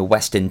featured in the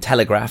Western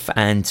Telegraph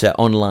and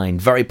online.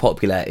 Very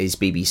popular is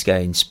BB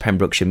Scone's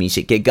Pembrokeshire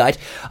Music Gig Guide.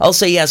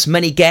 Also, he has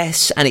many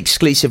guests and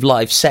exclusive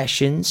live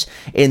sessions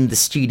in the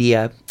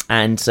studio,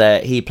 and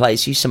he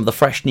plays you some of the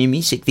fresh new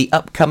music, the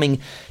upcoming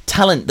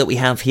talent that we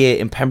have here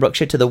in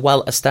Pembrokeshire, to the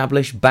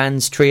well-established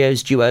bands,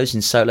 trios, duos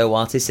and solo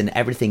artists and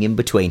everything in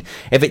between.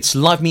 If it's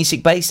live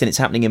music based and it's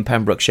happening in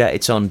Pembrokeshire,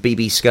 it's on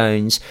BB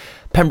Scone's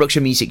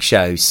Pembrokeshire Music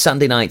Show,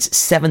 Sunday nights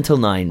 7 till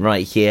 9,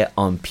 right here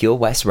on Pure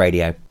West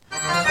Radio.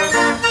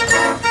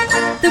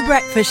 The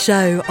Breakfast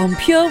Show on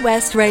Pure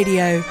West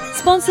Radio,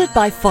 sponsored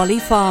by Folly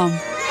Farm.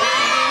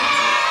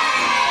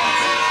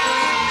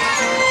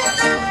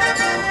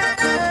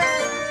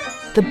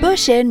 The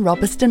Bush Inn,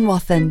 Robertson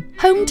Wathen,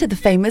 home to the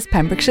famous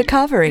Pembrokeshire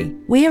Carvery.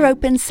 We are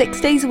open 6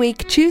 days a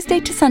week,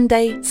 Tuesday to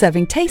Sunday,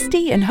 serving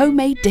tasty and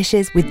homemade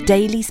dishes with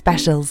daily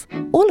specials.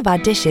 All of our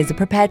dishes are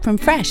prepared from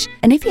fresh,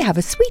 and if you have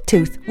a sweet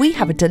tooth, we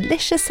have a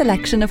delicious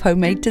selection of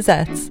homemade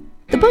desserts.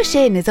 The Bush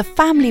Inn is a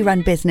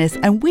family-run business,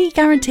 and we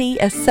guarantee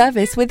a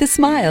service with a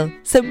smile.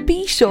 So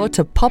be sure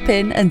to pop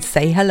in and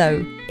say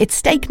hello. It's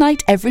steak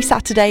night every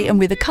Saturday and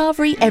with a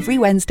carvery every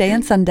Wednesday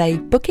and Sunday.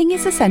 Booking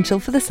is essential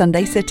for the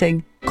Sunday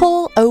sitting.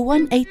 Call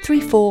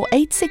 01834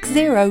 860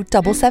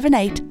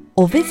 778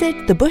 or visit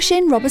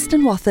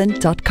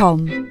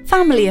thebushinrobertsonwathen.com.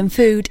 Family and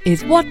food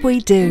is what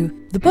we do.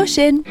 The Bush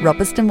Inn,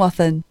 Robertson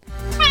Wathen.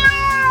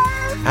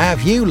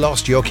 Have you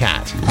lost your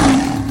cat?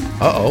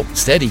 Uh-oh,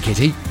 steady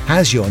kitty.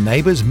 Has your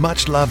neighbour's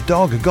much-loved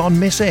dog gone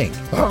missing?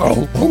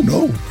 Uh-oh, oh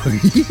no.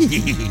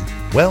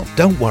 Well,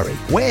 don't worry,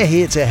 we're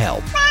here to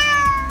help.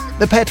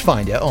 The Pet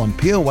Finder on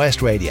Pure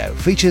West Radio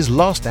features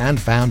lost and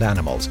found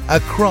animals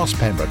across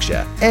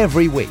Pembrokeshire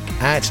every week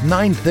at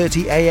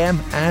 9:30 a.m.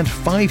 and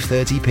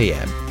 5:30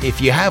 p.m. If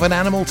you have an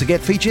animal to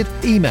get featured,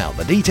 email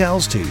the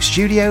details to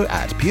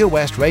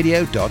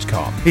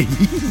studio@purewestradio.com.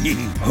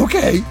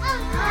 Okay.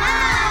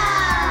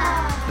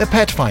 The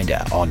Pet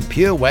Finder on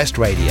Pure West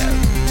Radio.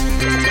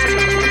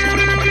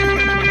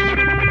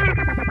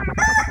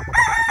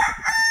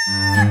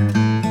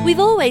 We've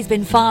always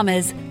been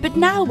farmers, but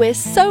now we're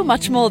so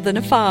much more than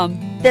a farm.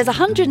 There's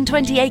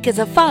 120 acres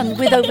of fun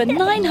with over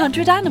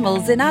 900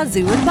 animals in our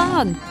zoo and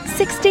barn,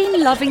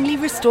 16 lovingly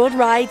restored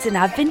rides in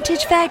our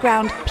vintage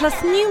fairground, plus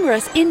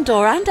numerous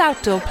indoor and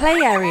outdoor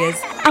play areas.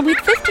 And with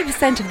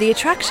 50% of the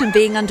attraction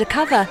being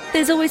undercover,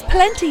 there's always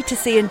plenty to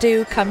see and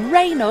do come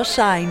rain or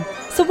shine.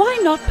 So why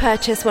not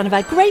purchase one of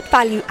our great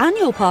value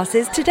annual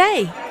passes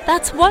today?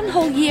 That's one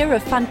whole year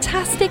of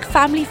fantastic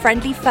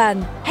family-friendly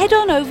fun. Head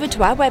on over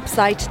to our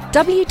website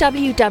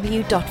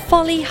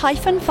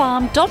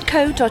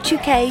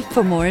www.folly-farm.co.uk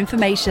for more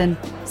information.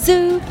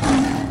 Zoo,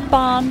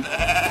 barn,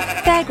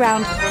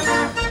 fairground,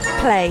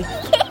 play.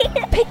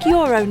 Pick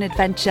your own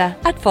adventure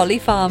at Folly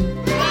Farm.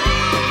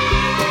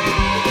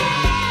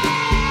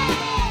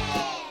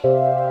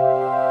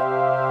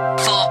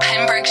 For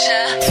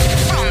Pembrokeshire,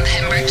 from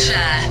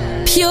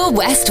Pembrokeshire, Pure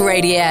West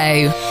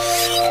Radio.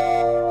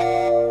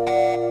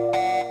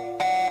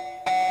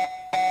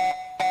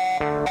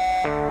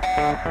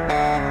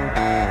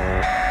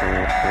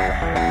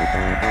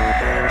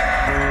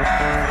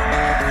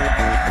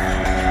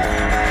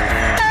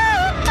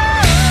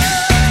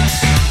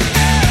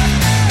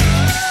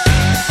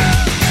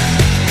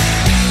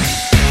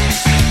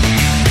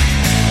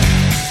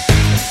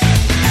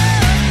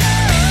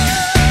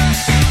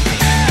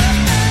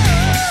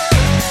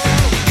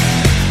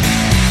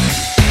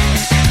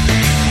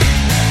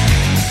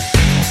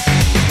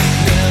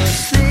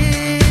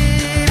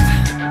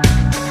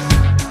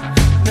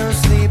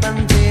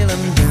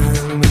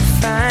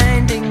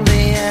 Finding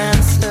the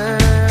answer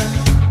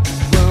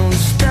won't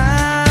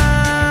stop.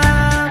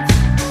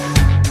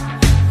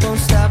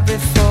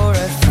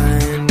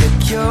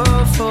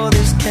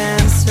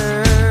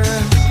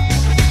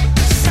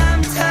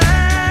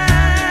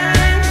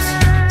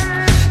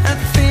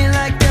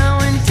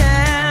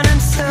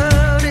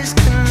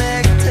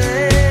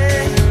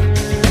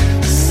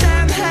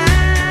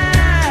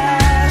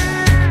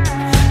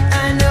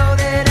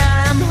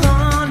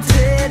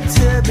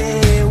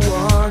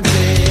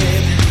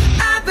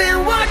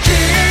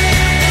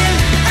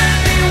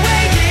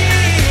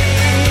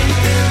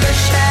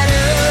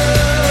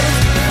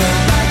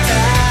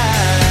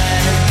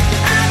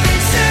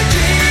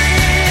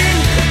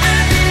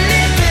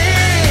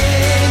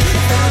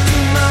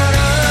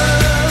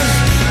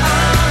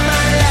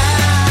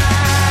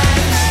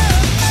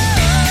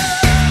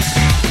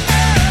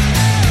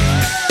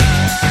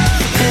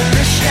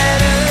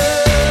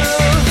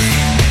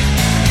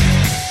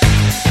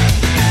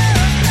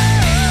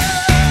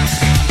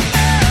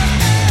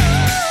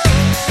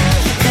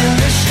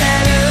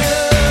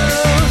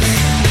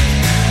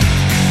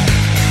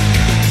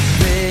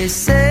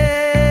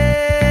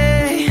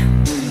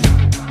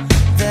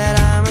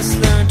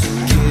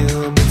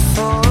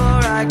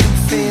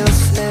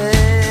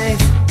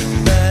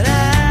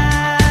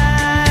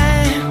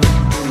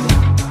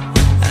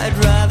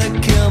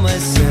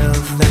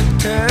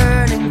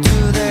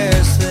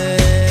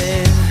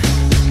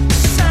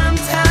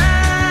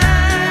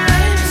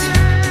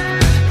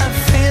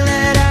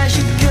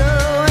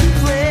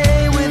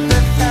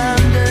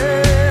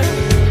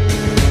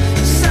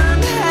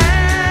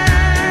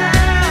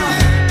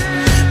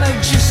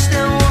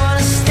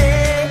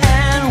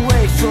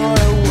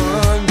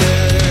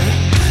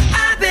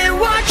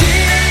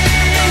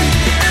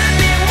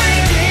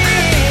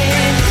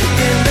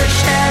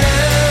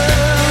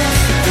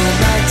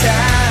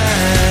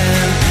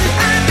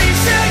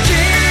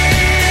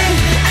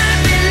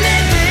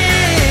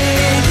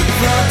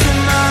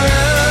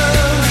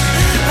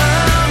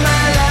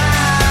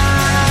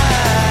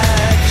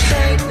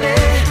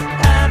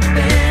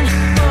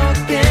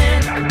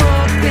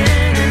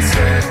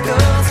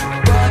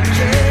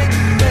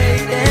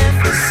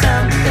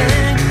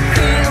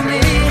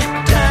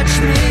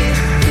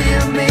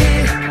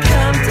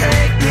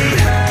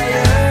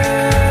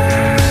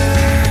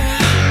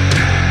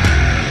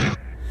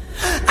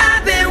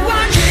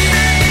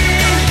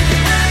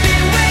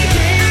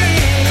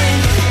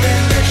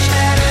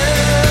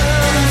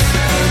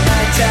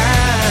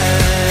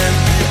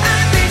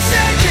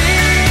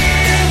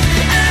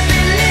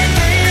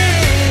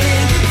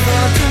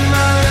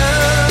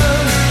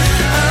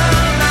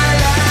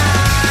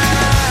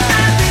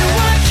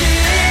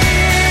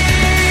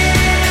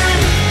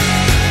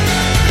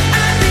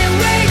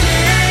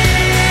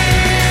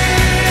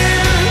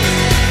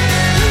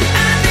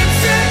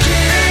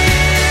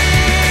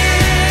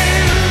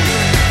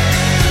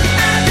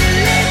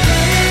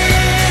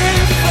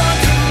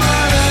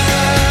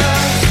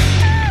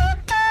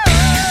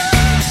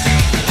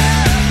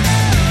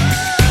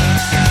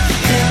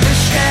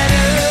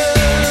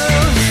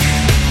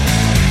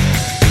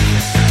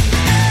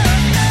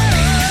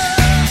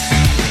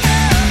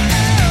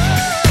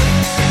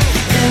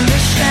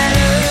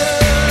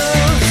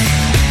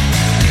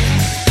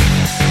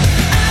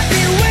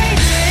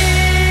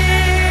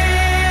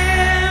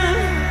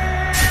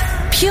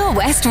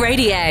 West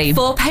Radio.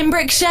 For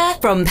Pembrokeshire,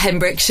 from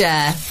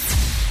Pembrokeshire.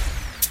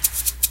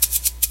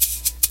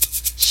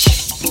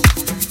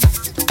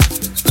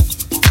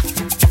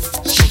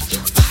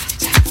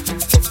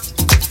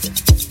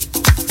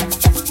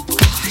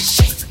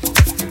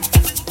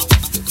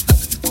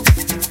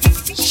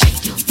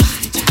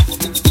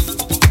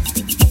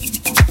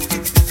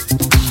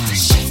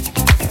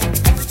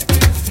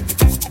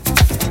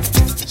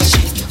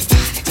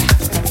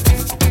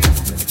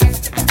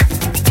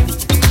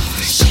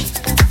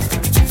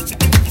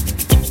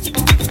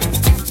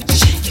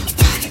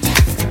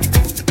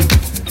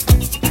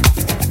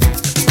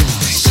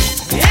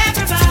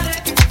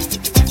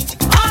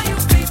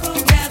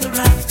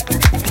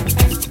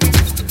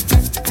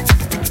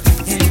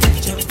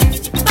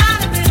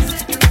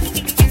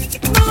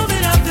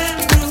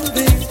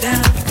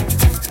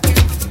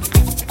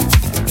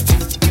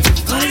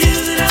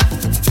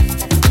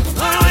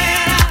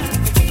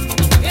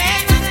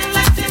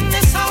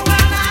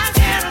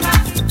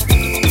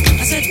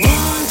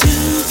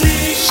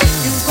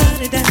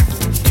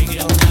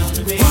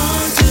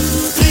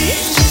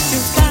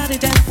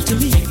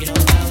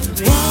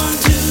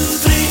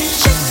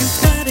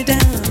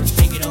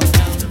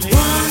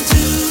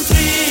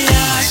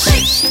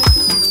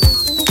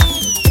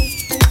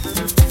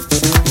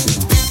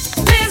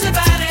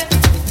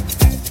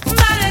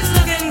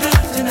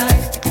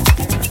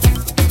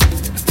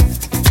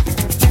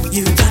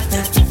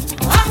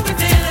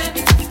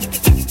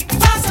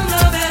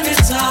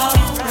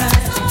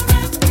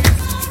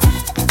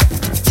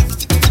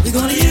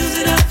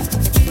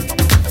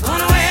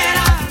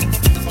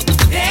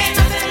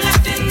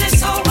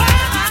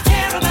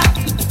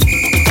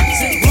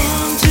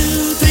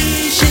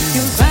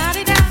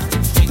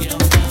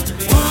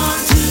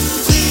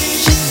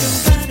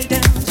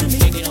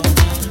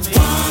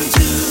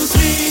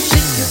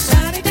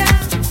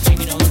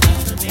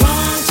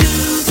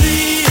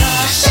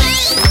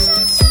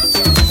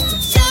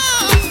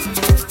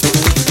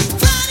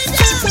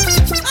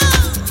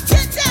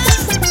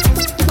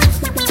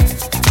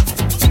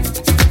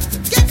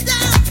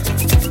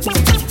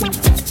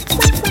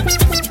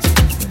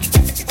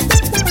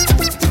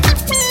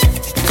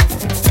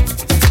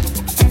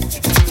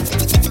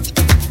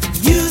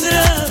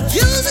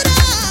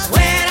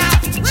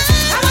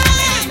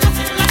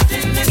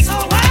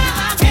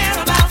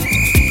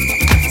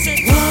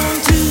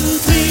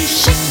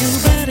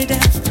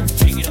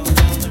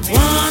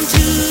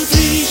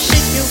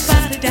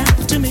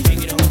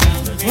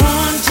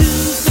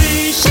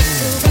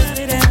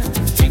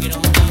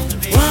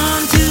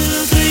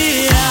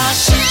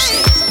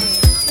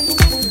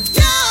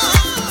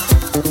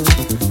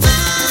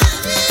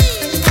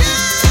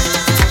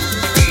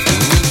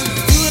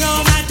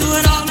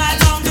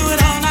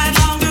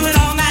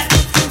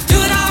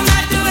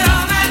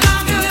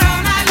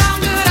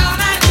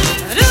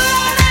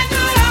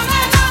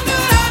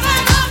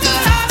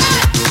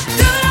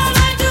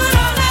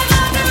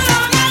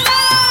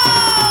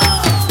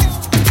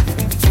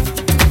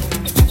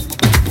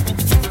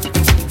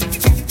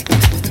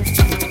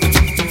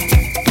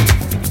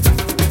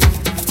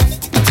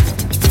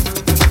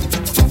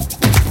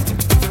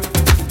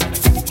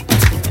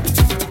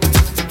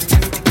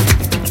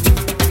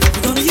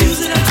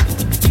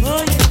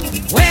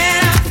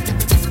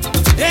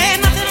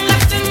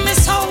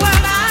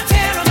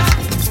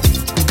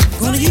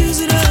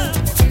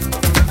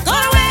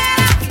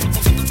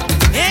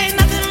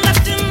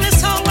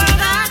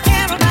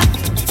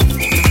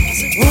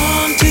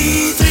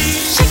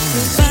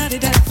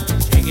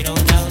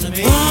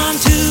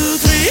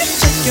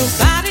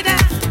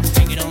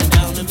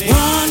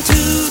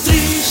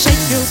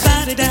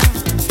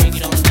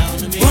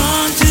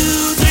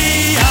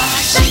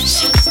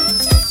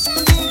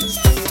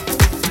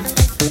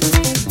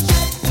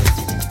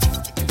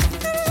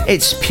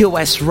 It's Pure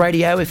West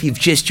Radio. If you've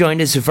just joined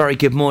us, a very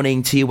good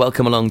morning to you.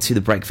 Welcome along to The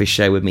Breakfast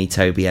Show with me,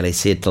 Toby,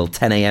 Ellis, here till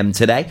 10 a.m.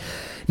 today.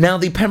 Now,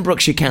 the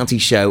Pembrokeshire County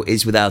Show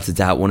is without a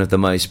doubt one of the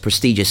most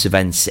prestigious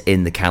events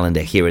in the calendar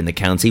here in the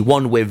county,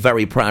 one we're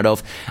very proud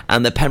of,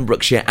 and the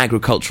Pembrokeshire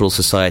Agricultural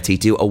Society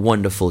do a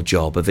wonderful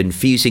job of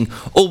infusing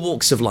all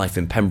walks of life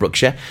in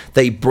Pembrokeshire.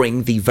 They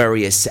bring the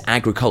various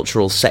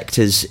agricultural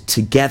sectors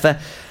together,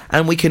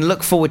 and we can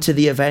look forward to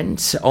the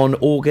event on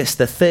August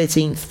the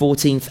 13th,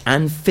 14th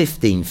and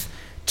 15th.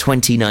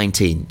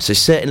 2019. So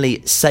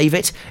certainly save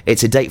it.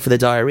 It's a date for the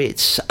diary.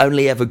 It's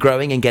only ever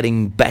growing and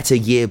getting better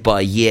year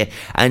by year,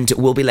 and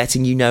we'll be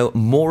letting you know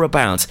more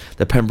about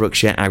the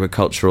Pembrokeshire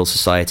Agricultural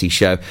Society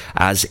show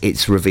as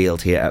it's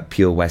revealed here at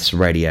Pure West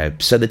Radio.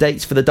 So the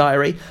dates for the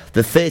diary,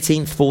 the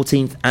 13th,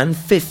 14th and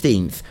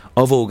 15th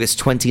of August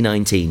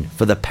 2019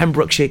 for the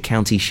Pembrokeshire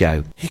County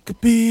Show. He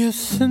could be a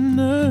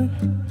sinner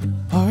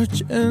or a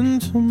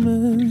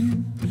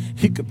gentleman.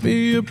 He could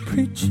be a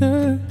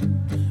preacher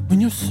when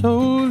your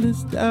soul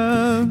is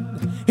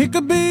down. He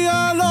could be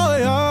a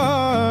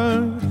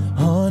lawyer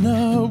on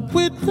a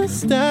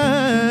witness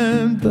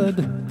stand, but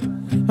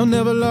I'll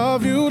never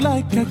love you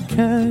like I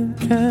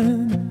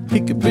can. He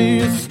could be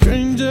a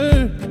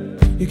stranger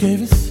you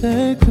gave a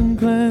second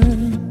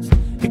glance.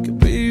 He could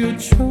be be a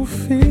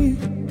trophy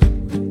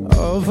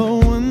of a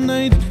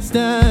one-night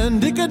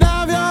stand. It could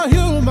have your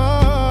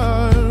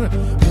humor,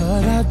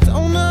 but I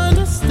don't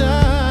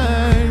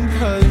understand,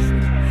 'cause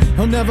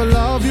I'll never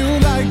love you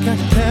like I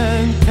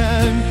can.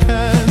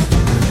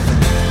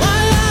 Why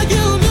are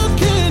you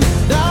looking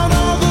down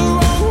all the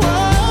wrong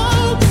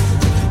road,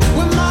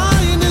 when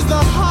mine is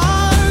the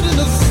heart and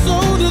the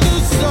soul to the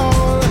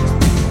soul?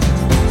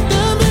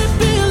 There may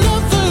be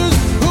lovers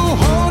who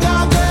hold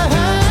out their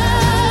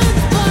hands,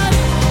 but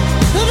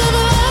I'll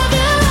never love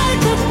you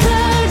like I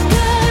can.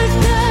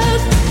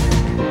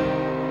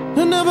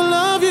 I'll never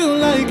love you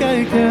like I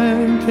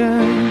can.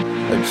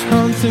 A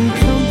chance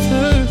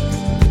encounter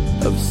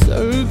of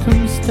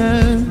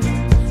circumstance.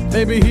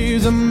 Maybe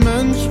he's a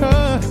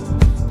mantra,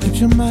 keep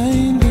your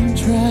mind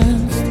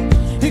entranced.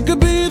 It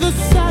could be the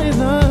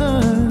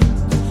silence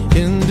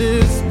in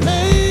this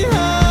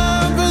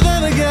mayhem, but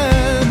then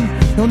again,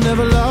 he'll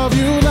never love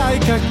you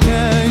like I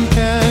can.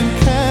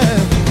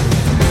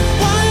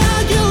 Why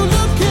are you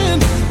looking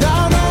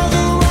down all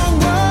the wrong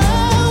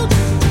road,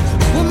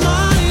 when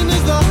mine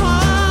is the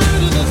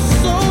heart and the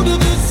soul to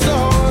the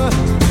soul?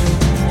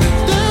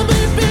 There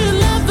may be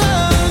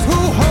lovers who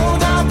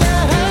hold out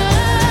their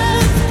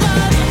hands,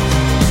 but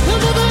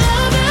they'll never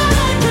love you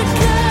like I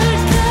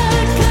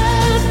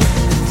can.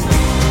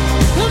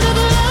 They'll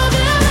never love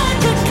you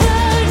like I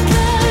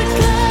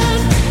can.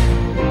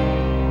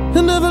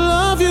 They'll never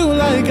love you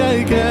like I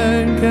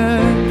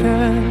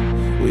can.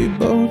 We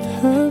both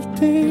have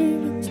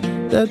demons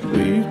that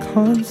we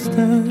can't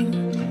stand.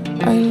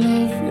 I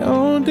love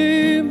your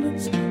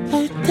demons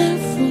like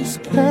devils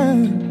can.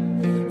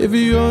 If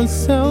you're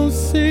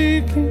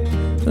self-seeking,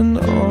 an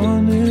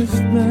honest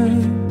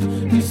man,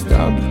 and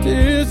stop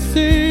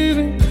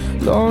deceiving,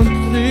 Lord,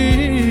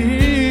 please.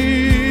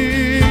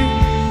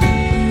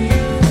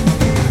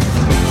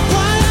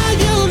 Why are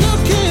you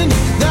looking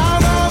down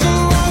all the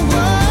wrong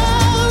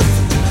roads,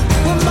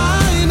 when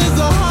mine is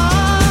the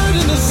heart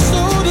and the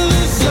soul to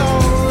the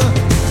soul?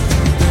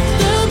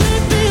 There may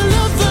be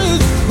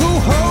lovers who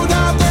hold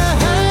out their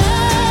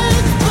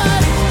hands,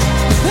 but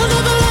they'll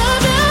never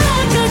love you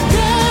like I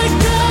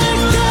can.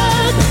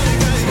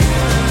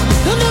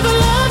 They'll never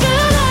love you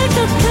like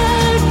I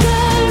can.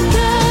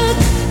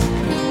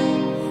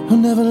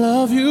 I'll never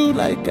love you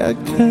like I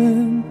can.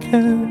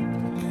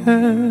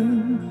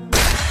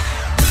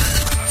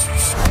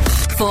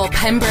 For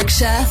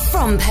Pembrokeshire,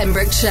 from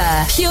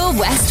Pembrokeshire, Pure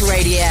West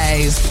Radio.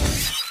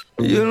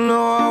 You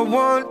know I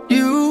want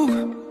you.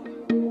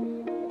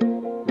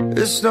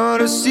 It's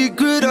not a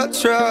secret I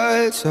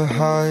try to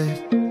hide.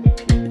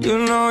 You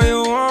know you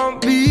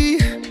want me,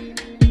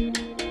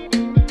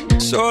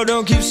 so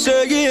don't keep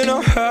saying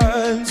our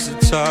hands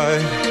are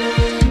tied.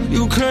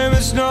 You claim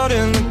it's not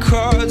in the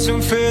cards,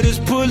 and fate is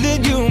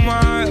pulling you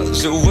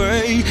miles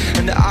away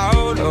and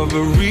out of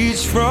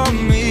reach from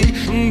me.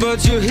 But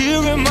you're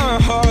here in my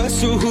heart,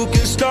 so who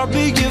can stop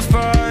me if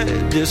I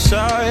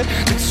decide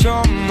that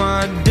you're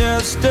my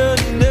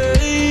destiny?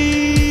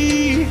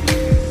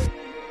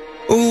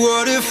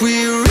 What if we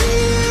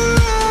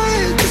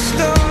rewrite the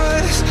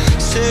stars,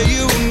 say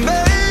you were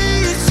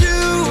made to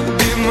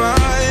be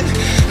mine,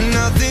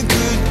 nothing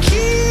could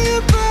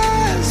keep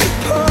us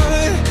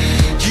apart.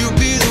 You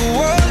be the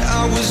one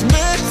I was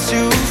meant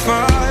to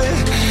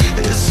find.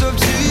 It's up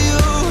to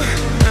you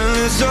and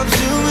it's up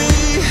to me.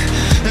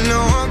 No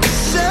one can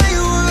say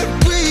what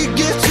we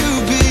get to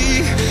be,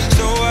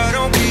 so why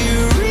don't we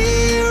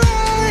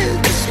rewrite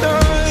the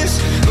stars?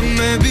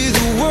 Maybe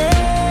the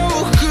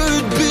world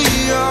could be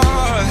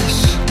ours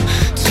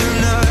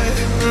tonight.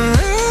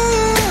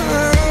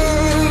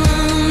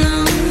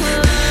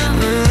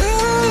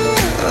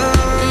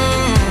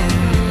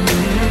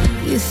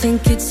 You think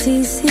it's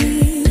easy?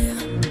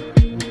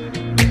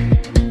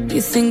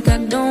 You think I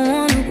don't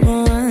wanna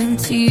run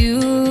to you,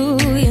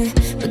 yeah.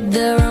 But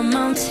there are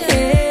mountains,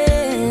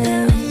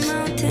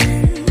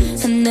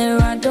 and there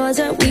are doors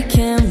that we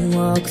can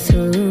walk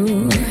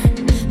through.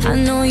 I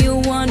know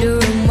you're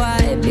wondering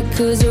why,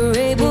 because we're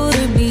able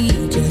to be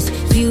just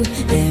you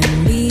and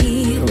me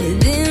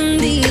within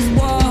these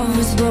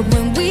walls. But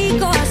when we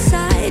go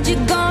outside,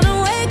 you're gonna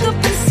wake up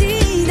and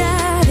see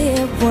that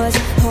it was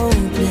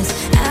hopeless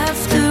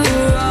after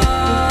all.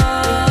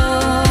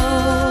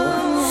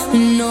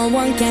 No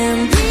one can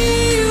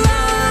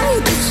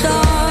rewrite the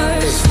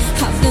stars.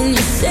 How can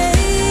you say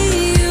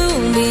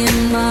you'll be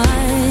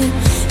mine?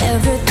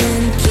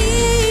 Everything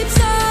keeps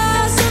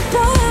us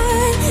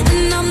apart,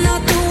 and I'm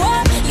not the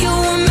one you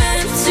were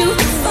meant to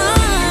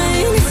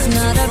find. It's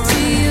not up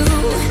to you,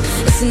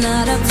 it's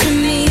not up to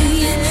me,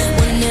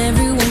 when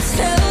everyone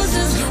tells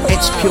us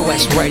It's Pure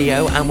West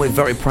Radio, and we're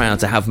very proud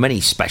to have many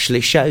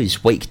specialist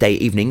shows weekday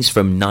evenings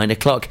from 9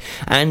 o'clock,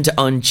 and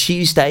on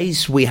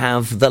Tuesdays we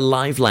have the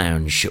Live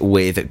Lounge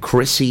with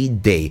Chrissy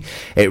D.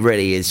 It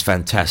really is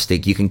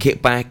fantastic. You can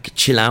kick back,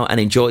 chill out and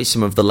enjoy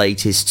some of the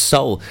latest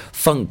soul,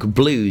 funk,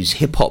 blues,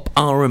 hip-hop,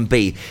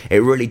 R&B.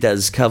 It really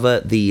does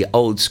cover the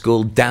old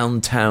school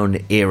downtown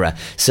era.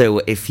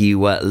 So if you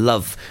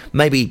love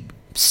maybe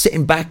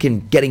sitting back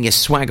and getting your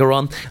swagger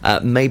on.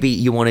 Maybe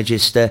you want to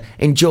just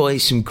enjoy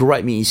some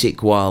great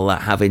music while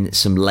having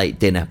some late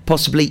dinner.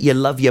 Possibly you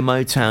love your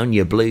Motown,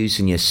 your blues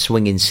and your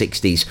swinging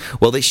 60s.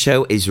 Well, this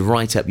show is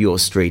right up your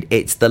street.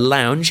 It's The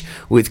Lounge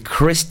with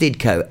Chris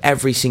Didko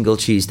every single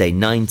Tuesday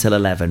 9 till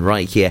 11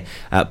 right here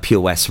at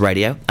Pure West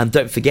Radio. And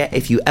don't forget,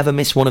 if you ever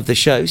miss one of the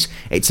shows,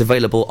 it's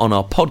available on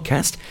our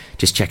podcast.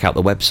 Just check out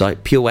the website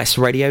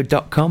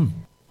purewestradio.com.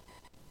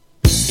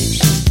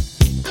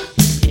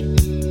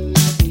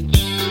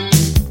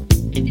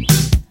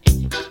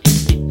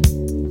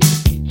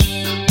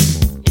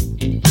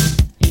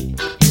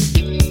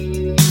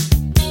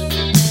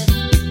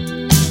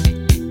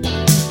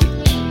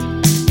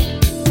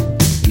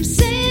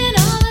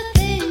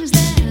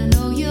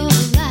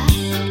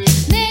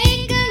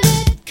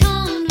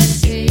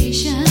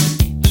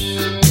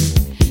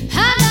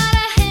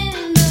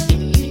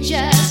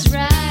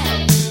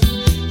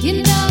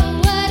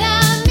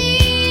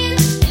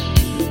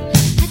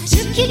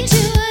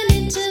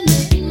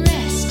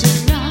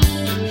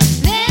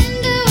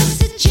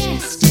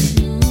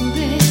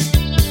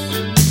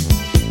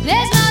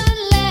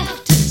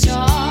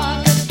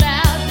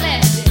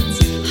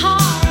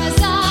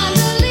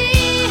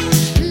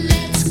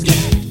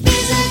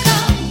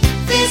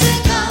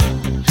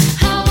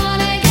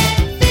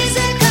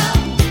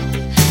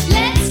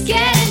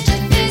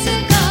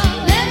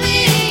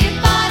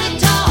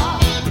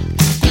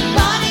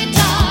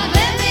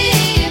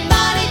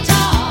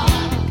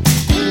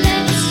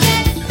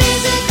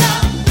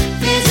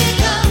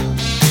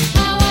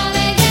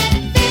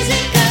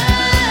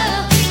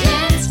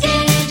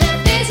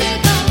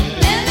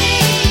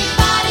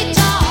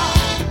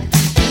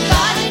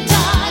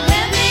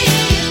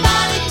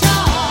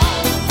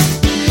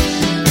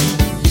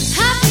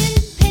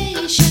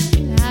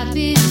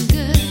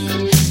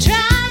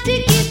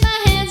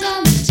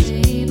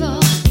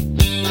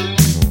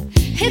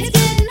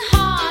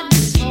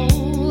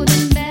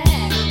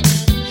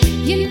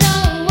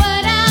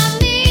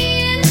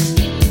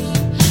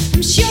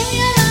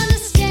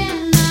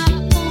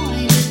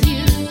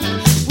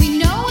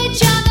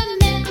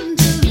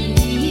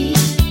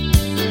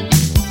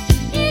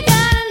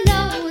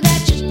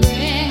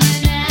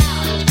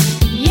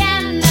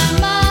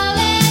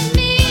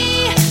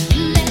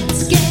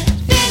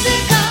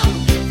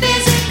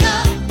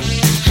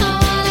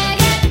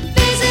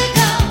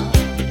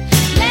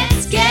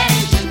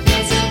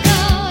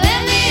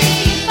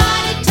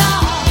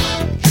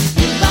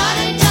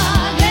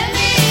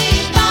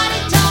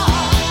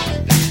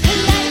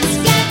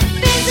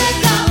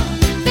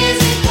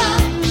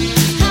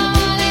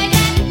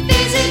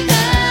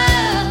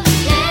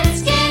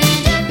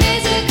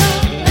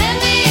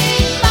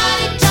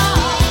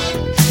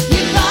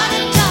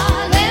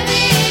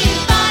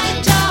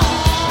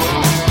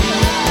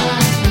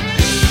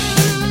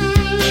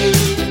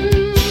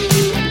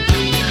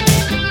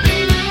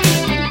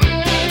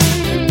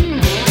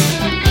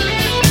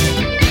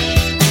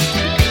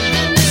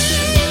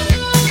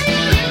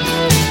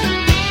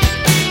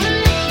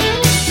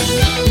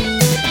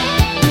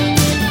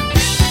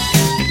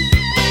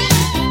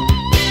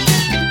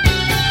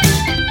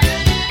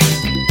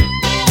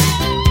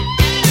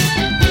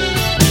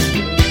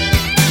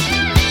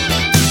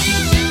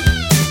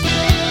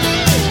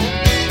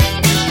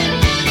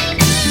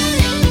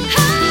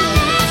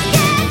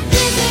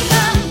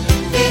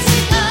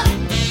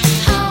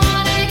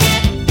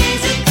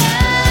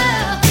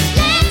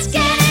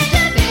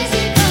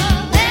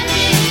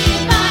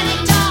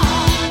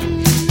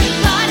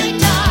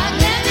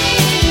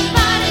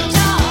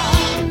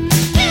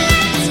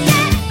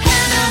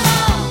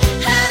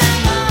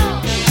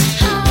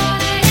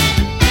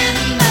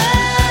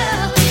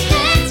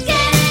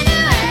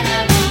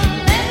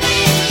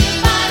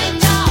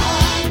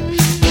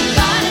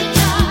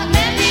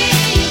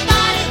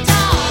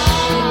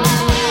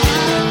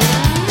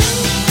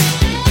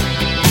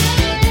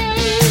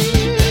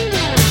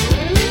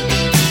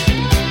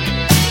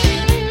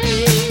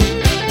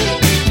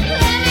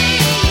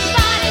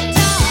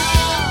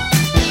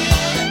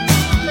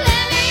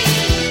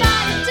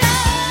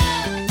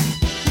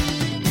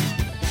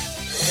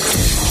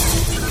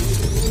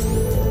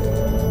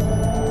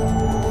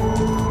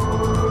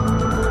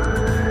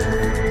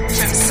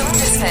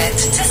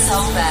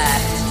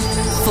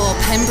 For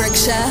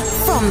Pembrokeshire,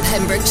 from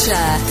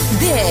Pembrokeshire,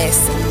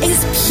 this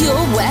is Pure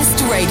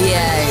West Radio.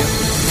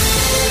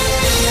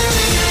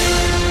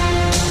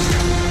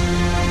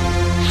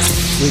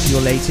 With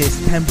your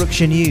latest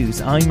Pembrokeshire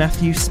news, I'm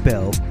Matthew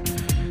Spill.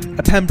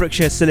 A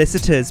Pembrokeshire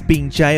solicitor's been jailed